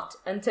art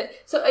and to.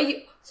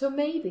 So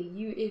maybe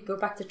you go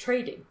back to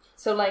trading.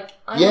 So like,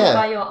 I want to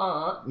buy your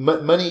art.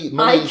 Money.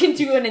 I can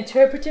do an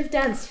interpretive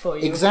dance for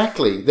you.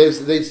 Exactly.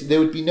 There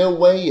would be no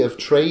way of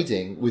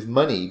trading with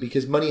money,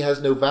 because money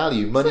has no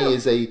value. Money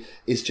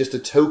is just a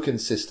token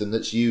system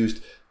that's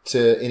used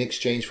in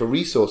exchange for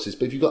resources.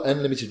 But if you've got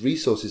unlimited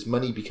resources,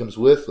 money becomes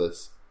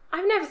worthless.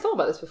 I've never thought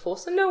about this before.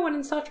 So no one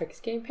in Star Trek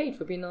is getting paid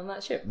for being on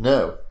that ship.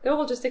 No. They're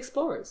all just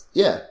explorers.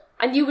 Yeah.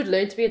 And you would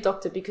learn to be a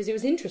doctor because it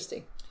was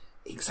interesting.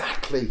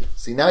 Exactly.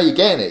 See, now you're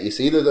getting it. You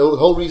see, the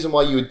whole reason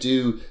why you would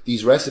do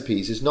these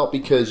recipes is not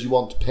because you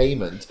want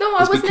payment. No, I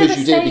was because never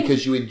you saying... did it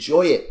because you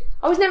enjoy it.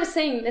 I was never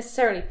saying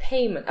necessarily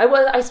payment.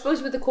 I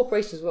suppose with the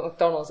corporations, with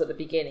McDonald's at the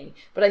beginning,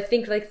 but I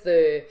think like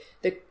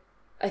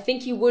I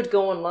think you would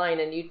go online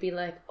and you'd be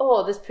like,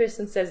 oh, this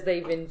person says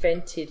they've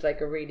invented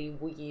like a really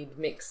weird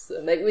mix,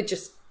 and they were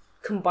just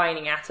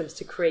combining atoms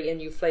to create a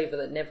new flavour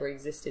that never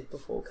existed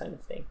before, kind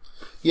of thing.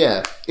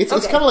 Yeah, it's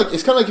kind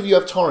of like if you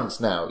have torrents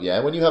now. Yeah,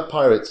 when you have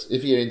pirates,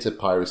 if you're into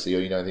piracy or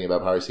you know anything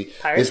about piracy,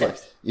 pirate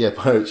chefs.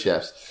 Pirate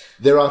chefs.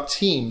 There are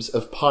teams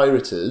of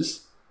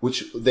pirators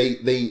which they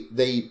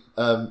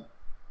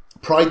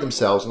pride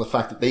themselves on the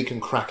fact that they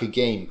can crack a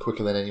game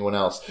quicker than anyone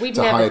else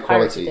to higher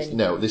qualities.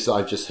 No,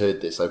 I've just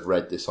heard this. I've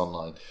read this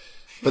online.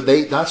 But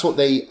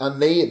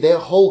their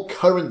whole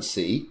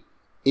currency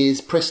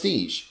is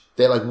prestige.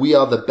 They're like, we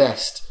are the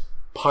best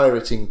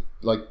pirating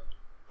like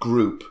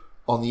group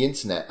on the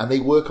internet, and they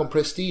work on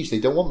prestige. They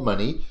don't want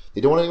money.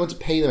 They don't want anyone to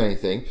pay them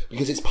anything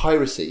because it's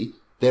piracy.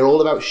 They're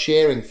all about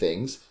sharing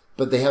things,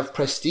 but they have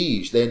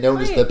prestige. They're known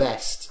as the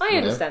best. I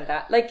understand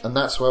that. Like, and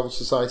that's how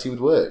society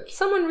would work.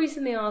 Someone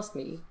recently asked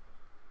me,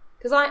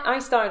 because I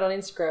started on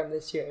Instagram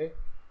this year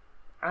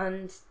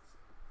and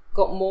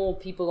got more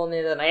people on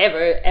there than I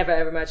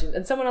ever imagined.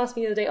 And someone asked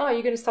me the other day, oh, are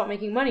you going to start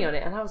making money on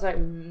it? And I was like,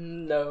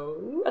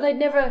 no. And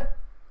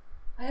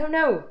I don't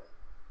know.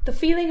 The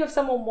feeling of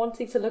someone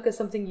wanting to look at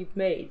something you've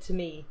made, to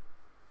me,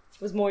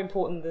 was more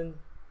important than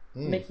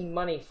making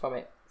money from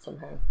it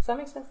somehow. Does that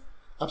make sense?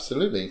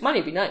 Absolutely. Money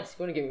would be nice. If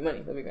you want to give me money,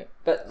 that'd be great.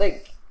 But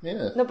like...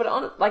 Yeah. No, but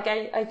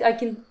I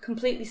can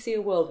completely see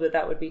a world where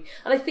that would be...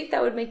 And I think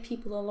that would make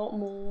people a lot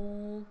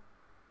more...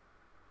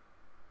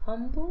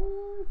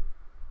 Humble?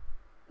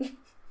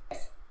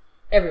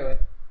 Everyone.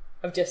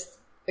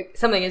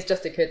 Something has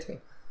just occurred to me.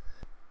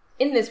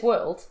 In this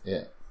world,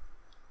 Yeah.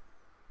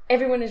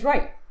 everyone is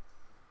right.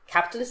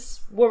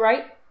 Capitalists were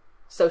right.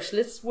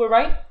 Socialists were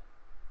right.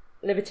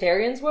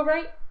 Libertarians were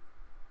right.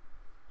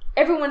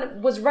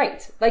 Everyone was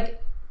right.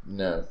 Like,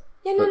 No.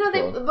 yeah,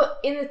 but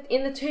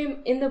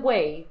in the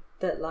way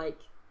that, like,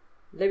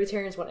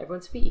 libertarians want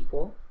everyone to be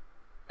equal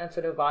and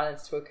for no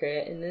violence to occur,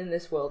 and in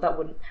this world that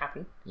wouldn't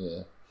happen.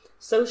 Yeah.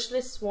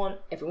 Socialists want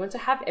everyone to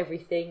have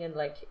everything and,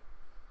 like,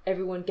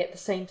 everyone get the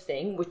same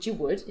thing, which you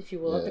would if you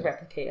were like the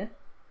replicator.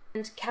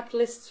 And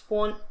capitalists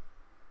want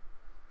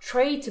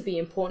trade to be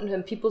important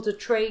and people to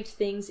trade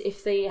things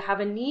if they have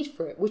a need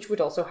for it, which would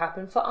also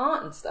happen for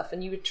art and stuff.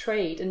 And you would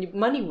trade, and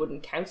money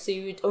wouldn't count, so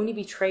you would only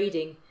be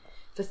trading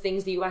for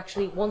things that you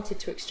actually wanted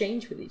to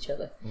exchange with each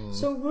other.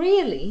 So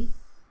really,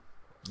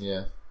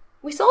 Yeah.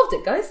 we solved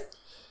it, guys.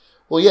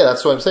 Well, yeah,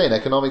 that's what I'm saying.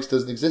 Economics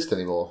doesn't exist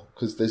anymore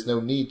because there's no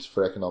need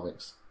for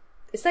economics.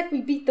 It's like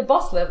we beat the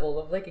boss level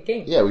of like a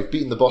game. Yeah, we've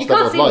beaten the boss You level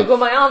can't of see me, life. but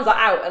my arms are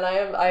out, and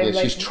I'm Yeah, like...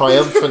 she's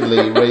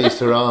triumphantly raised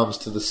her arms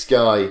to the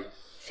sky. I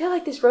feel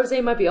like this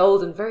rosé might be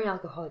old and very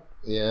alcoholic.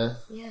 Yeah.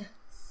 Yeah.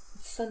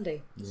 It's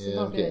Sunday.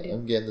 Yeah,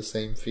 I'm getting the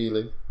same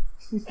feeling.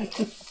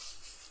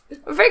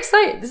 I'm very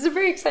excited. This is a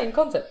very exciting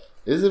concept.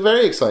 It is a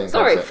very exciting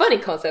Sorry, concept. funny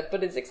concept,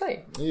 but it's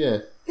exciting.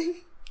 Yeah.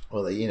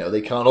 Well,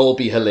 they can't all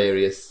be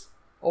hilarious.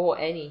 Or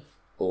any.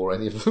 Or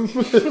any of them.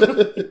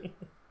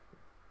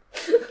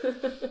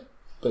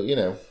 But,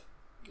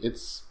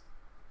 it's...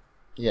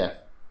 Yeah.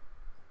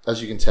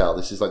 As you can tell,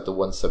 this is like the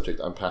one subject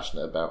I'm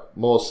passionate about.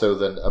 More so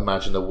than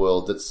imagine a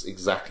world that's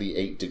exactly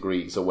 8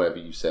 degrees or whatever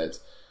you said.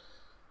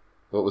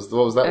 What was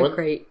that one? A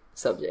great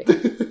subject.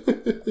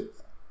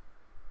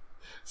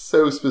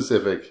 So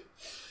specific.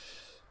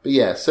 But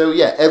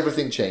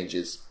everything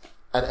changes.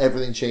 And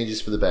everything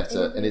changes for the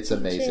better, and it's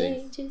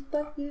amazing. Changes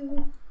but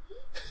you.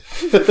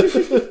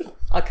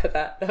 I'll cut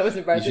that. That was You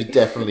embarrassing. should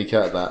definitely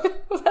cut that.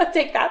 Will I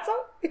take that song?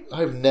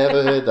 I've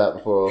never heard that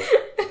before.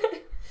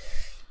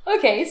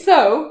 Okay,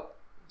 so...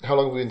 How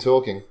long have we been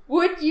talking?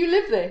 would you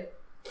live there?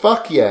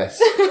 Fuck yes.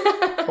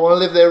 I want to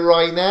live there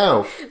right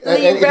now.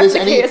 Leave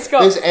Replicator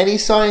Scott. There's any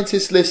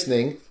scientists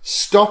listening,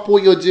 stop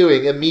what you're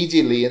doing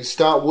immediately and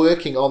start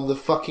working on the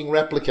fucking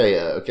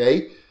replicator,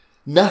 okay?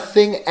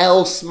 Nothing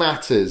else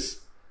matters.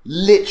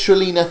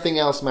 Literally nothing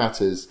else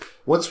matters.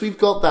 Once we've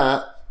got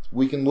that,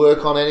 we can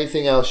work on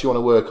anything else you want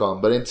to work on.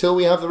 But until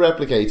we have the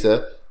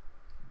replicator,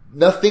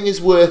 nothing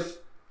is worth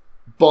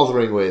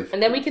bothering with.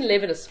 And then we can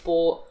live in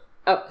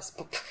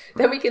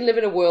then we can live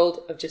in a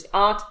world of just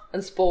art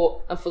and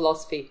sport and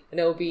philosophy, and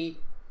it'll be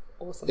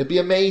awesome. It'd be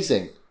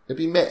amazing.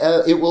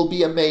 It will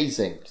be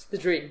amazing. It's the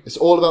dream. It's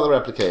all about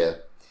the replicator.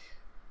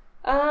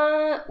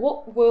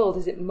 What world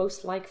is it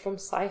most like from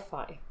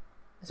sci-fi?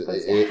 I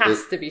suppose it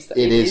has to be Star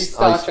Trek. It is.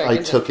 Star Trek. I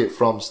took it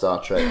from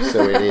Star Trek,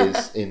 so it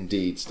is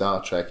indeed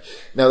Star Trek.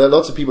 Now, there are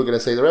lots of people going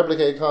to say the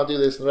replicator can't do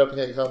this and the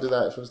replicator can't do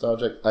that from Star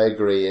Trek. I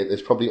agree.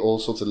 There's probably all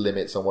sorts of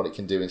limits on what it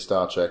can do in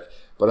Star Trek,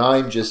 but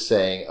I'm just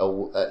saying,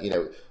 basically,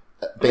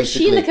 a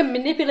machine that can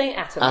manipulate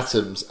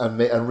atoms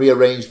and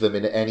rearrange them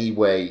in any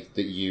way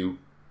that you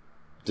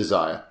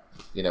desire.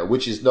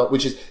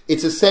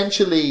 It's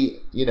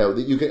essentially,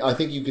 that you can. I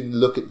think you can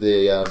look at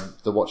the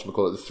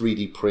whatchamacallit, the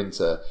 3D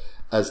printer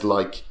as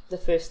like the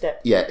first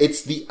step. Yeah,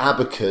 it's the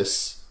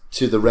abacus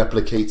to the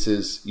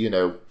replicator's,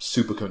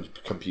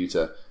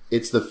 supercomputer.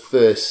 It's the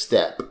first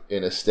step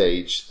in a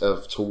stage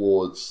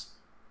towards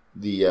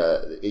the,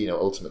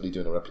 ultimately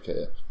doing a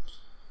replicator.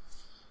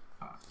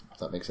 If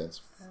that makes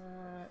sense.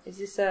 Is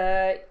this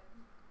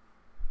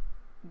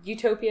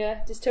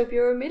utopia, dystopia,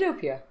 or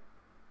midopia?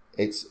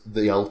 It's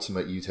the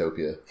ultimate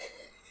utopia.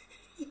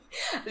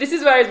 This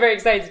is why I was very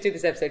excited to do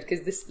this episode,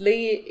 because this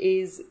Lee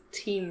is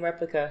Team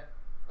Replicator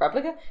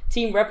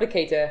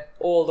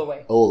all the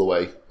way. All the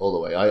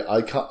way.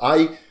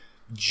 I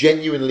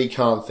genuinely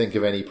can't think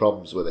of any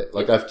problems with it.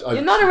 Like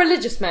You're not a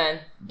religious man,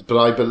 but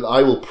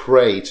I will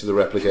pray to the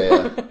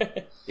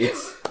replicator.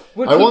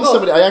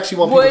 I actually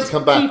want people to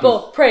come back.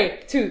 People pray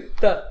to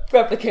the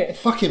replicator.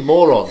 Fucking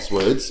morons,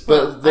 words.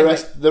 But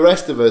the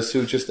rest of us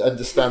who just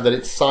understand that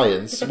it's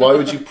science, why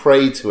would you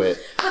pray to it?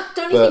 But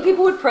don't you think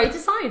people would pray to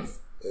science?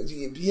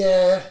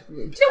 Yeah. Do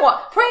you know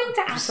what? Praying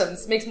to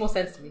atoms makes more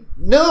sense to me.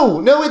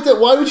 No,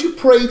 why would you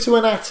pray to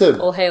an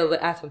atom? All hail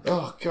the atom.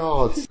 Oh,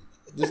 God.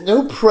 There's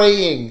no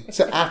praying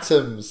to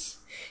atoms.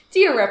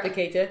 Dear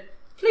replicator,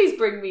 please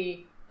bring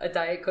me a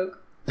Diet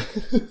Coke.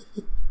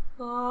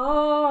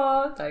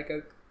 Diet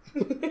Coke.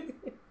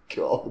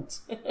 God.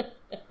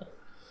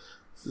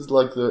 This is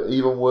like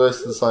even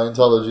worse than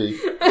Scientology.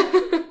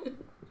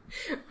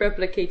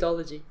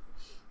 Replicatology.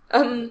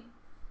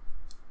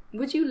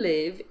 Would you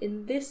live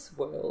in this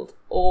world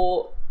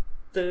or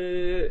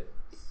the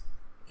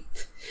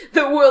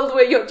world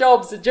where your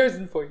jobs are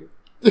chosen for you?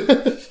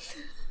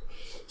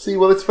 See,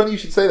 well, it's funny you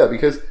should say that,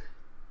 because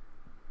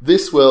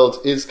this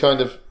world is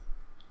kind of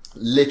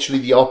literally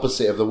the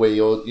opposite of the way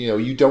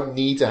you don't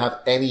need to have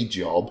any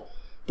job,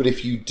 but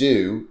if you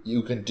do,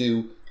 you can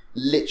do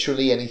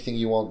literally anything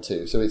you want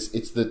to. So it's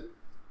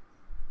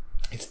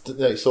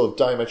sort of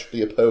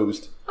diametrically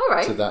opposed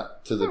to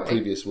the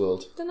previous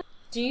world.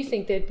 Do you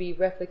think there'd be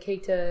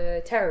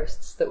replicator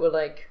terrorists that were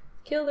like,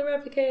 kill the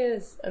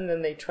replicators, and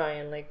then they try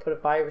and like put a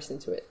virus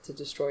into it to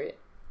destroy it?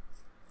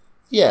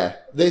 Yeah,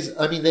 there's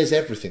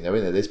everything though,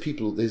 isn't there? There's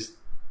people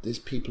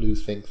who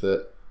think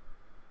that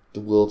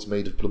the world's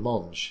made of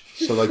blancmange.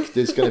 So like,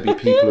 there's going to be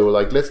people who are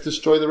like, let's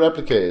destroy the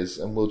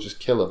replicators and we'll just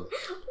kill them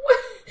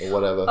or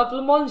whatever. A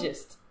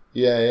blancmangist.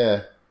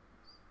 Yeah.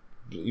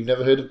 You've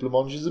never heard of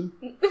blancmangism?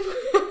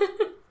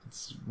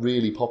 It's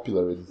really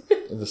popular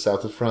in the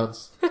south of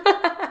France.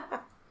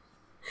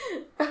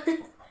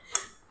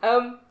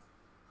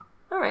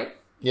 All right.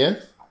 Yeah?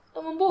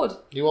 I'm on board.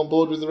 You on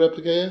board with the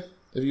replicator?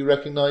 Have you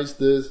recognised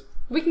the...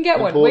 We can get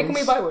one. Where can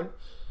we buy one?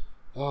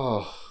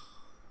 Oh,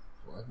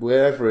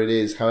 wherever it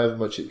is, however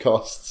much it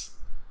costs,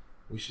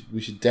 we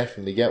should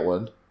definitely get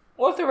one.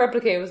 What if the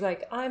replicator was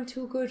like, I'm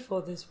too good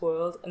for this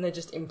world, and they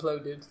just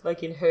imploded,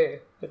 like in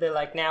Her, where they're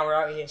like, now we're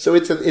out of here. So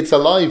it's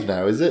alive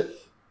now, is it?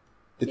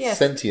 It's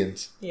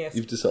sentient. Yes.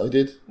 You've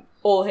decided?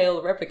 All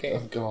hail the replicator.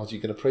 Oh God,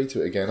 you're going to pray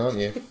to it again, aren't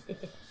you?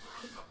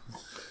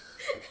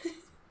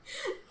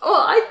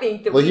 Well, I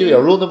think that Well, here we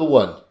are. Rule number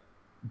 1.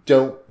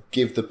 Don't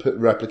give the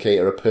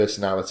replicator a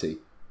personality.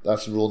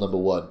 That's rule number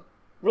 1.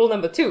 Rule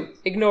number 2.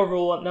 Ignore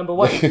rule number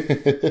 1.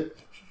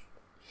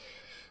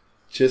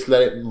 Just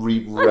let it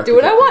replicate. I'll do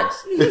what I want.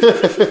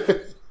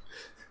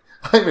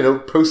 I'm in a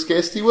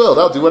post-scarcity world.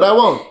 I'll do what I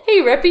want. Hey,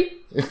 Reppy.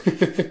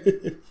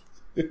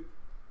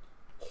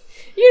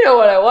 You know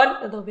what I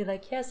want. And they'll be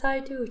like, yes, I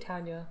do,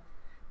 Tanya.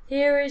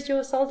 Here is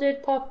your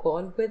salted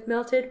popcorn with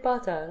melted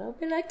butter. And I'll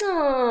be like,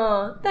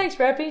 oh, thanks,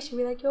 Reppy. She'll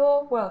be like,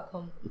 you're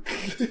welcome.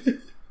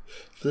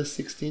 For the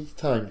 16th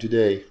time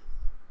today.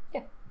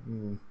 Yeah.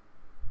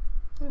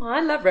 Oh, I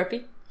love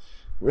Reppy.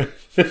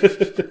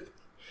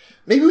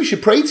 Maybe we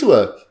should pray to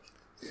her.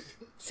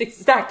 It's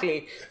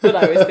exactly what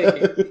I was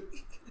thinking.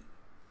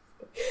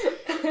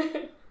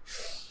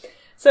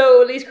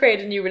 So, Lee's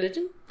created a new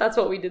religion. That's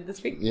what we did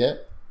this week. Yeah.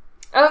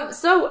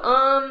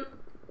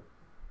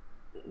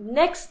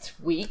 Next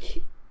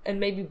week, and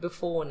maybe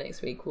before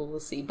next week, we'll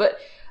see. But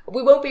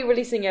we won't be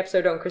releasing an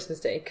episode on Christmas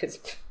Day, because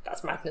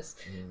that's madness.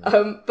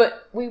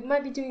 But we're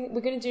going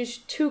to do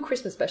 2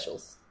 Christmas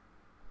specials.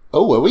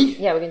 Oh, are we?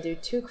 Yeah, we're going to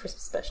do 2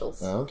 Christmas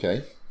specials. Oh,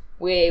 okay.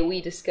 Where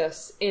we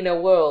discuss in a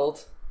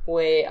world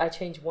where I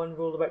change one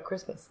rule about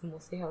Christmas, and we'll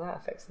see how that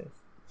affects things.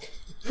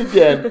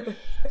 Again.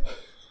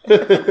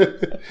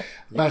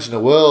 Imagine a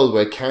world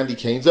where candy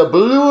canes are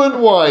blue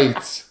and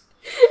white.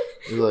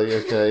 You're like,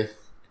 okay.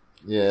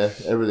 Yeah,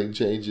 everything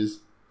changes.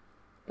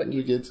 But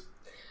you're good.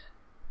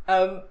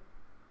 Or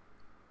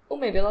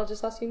maybe I'll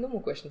just ask you normal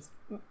questions.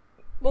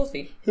 We'll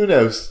see. Who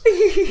knows?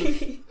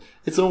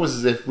 It's almost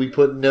as if we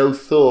put no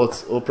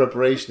thought or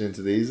preparation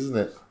into these, isn't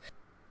it?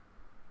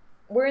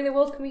 Where in the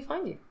world can we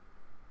find you?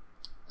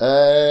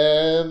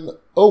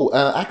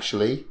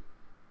 Actually,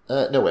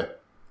 nowhere.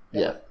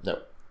 Yeah, no.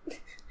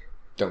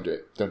 Don't do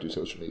it. Don't do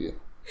social media.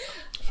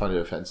 I find it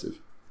offensive.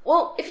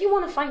 Well, if you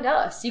want to find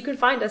us, you can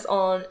find us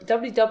on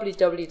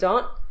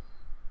www.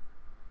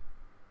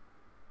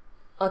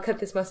 I'll cut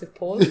this massive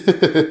pause.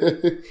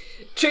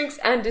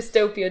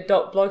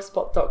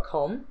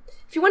 drinksandystopia.blogspot.com.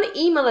 If you want to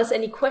email us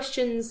any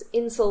questions,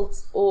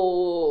 insults,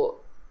 or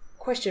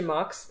question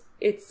marks,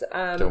 it's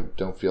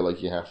Don't feel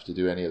like you have to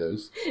do any of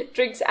those.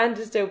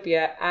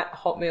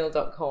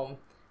 drinksandystopia@hotmail.com.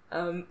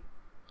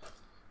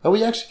 Are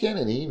we actually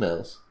getting any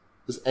emails?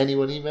 Has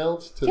anyone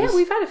emailed to this? Yeah,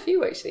 we've had a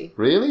few actually.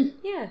 Really?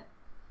 Yeah.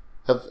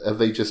 Have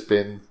they just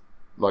been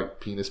like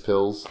penis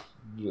pills?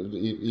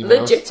 Emails?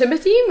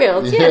 Legitimate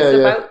emails, yes,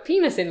 about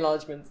penis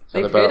enlargements.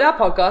 They've heard our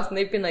podcast and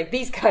they've been like,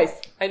 these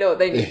guys, I know what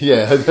they need.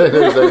 Yeah, I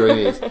know what they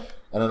need.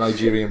 And a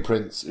Nigerian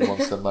prince who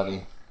wants some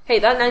money. Hey,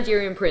 that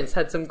Nigerian prince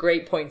had some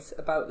great points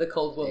about the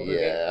Cold War movie.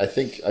 Yeah, I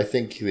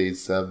think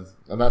these, and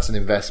that's an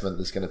investment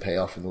that's going to pay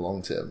off in the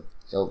long term.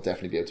 He'll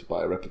definitely be able to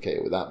buy a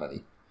replicator with that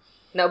money.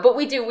 No, but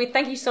we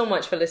thank you so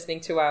much for listening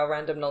to our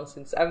random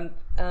nonsense. I'm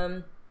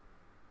going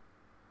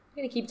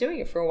to keep doing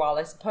it for a while,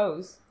 I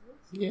suppose.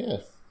 Yeah.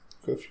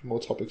 Got a few more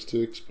topics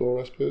to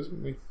explore, I suppose,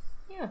 haven't we?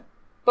 Yeah.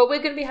 But we're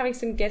going to be having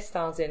some guest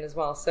stars in as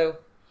well, so...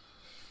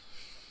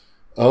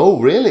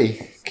 Oh,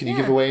 really? Can you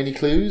give away any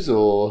clues,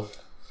 or...?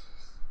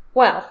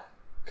 Well...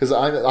 Because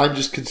I'm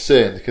just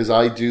concerned, because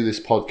I do this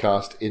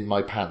podcast in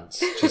my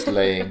pants, just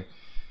laying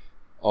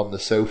on the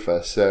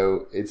sofa,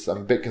 so I'm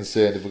a bit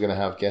concerned if we're going to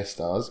have guest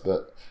stars,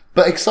 but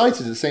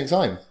excited at the same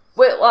time.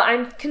 Well,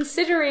 I'm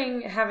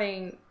considering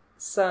having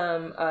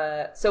some...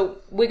 so,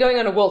 we're going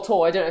on a world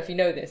tour, I don't know if you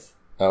know this.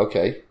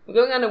 Okay. We're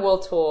going on a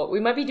world tour. We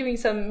might be doing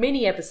some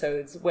mini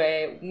episodes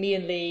where me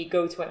and Lee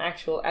go to an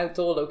actual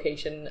outdoor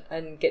location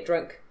and get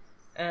drunk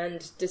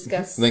and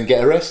discuss... And then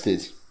get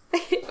arrested.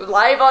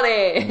 Live on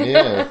it!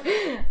 Yeah.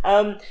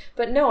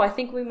 But no, I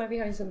think we might be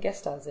having some guest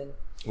stars in.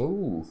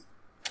 Ooh.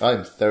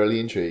 I'm thoroughly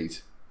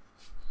intrigued.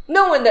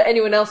 No one that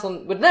anyone else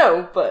would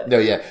know, but... No,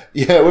 yeah.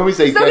 Yeah, when we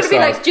say it's not guest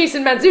going to be stars... like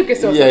Jason Mantzoukas or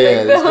something.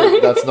 Yeah,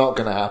 that's not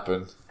going to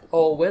happen.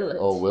 Or will it?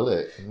 Or will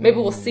it? Maybe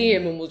we'll see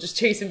him and we'll just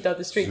chase him down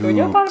the street going,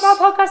 you're part of our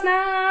podcast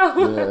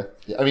now!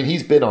 Yeah. I mean,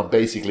 he's been on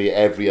basically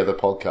every other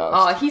podcast.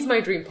 Oh, he's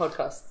my dream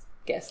podcast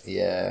guest.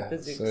 Yeah.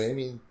 So, I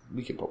mean,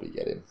 we could probably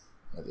get him,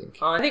 I think.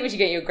 Oh, I think we should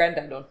get your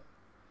granddad on.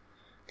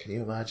 Can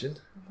you imagine?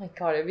 Oh my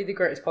god, it'd be the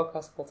greatest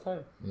podcast of all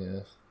time.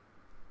 Yeah.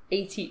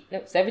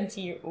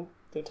 70... Oh,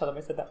 don't tell him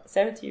I said that.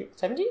 70?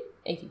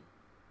 80.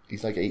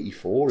 He's like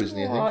 84, isn't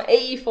he, I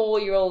think?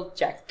 84-year-old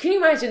Jack. Can you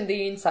imagine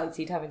the insights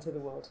he'd have into the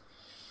world?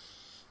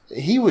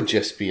 He would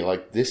just be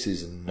like, this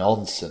is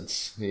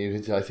nonsense.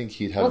 I think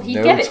he'd have he'd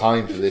no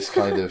time for this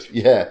kind of...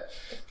 Yeah,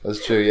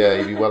 that's true, yeah.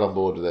 He'd be well on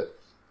board with it.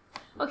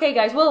 Okay,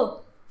 guys,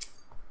 well,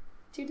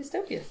 2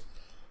 dystopias.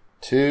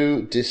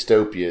 2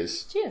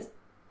 dystopias. Cheers.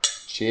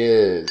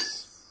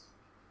 Cheers.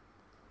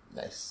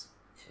 Nice.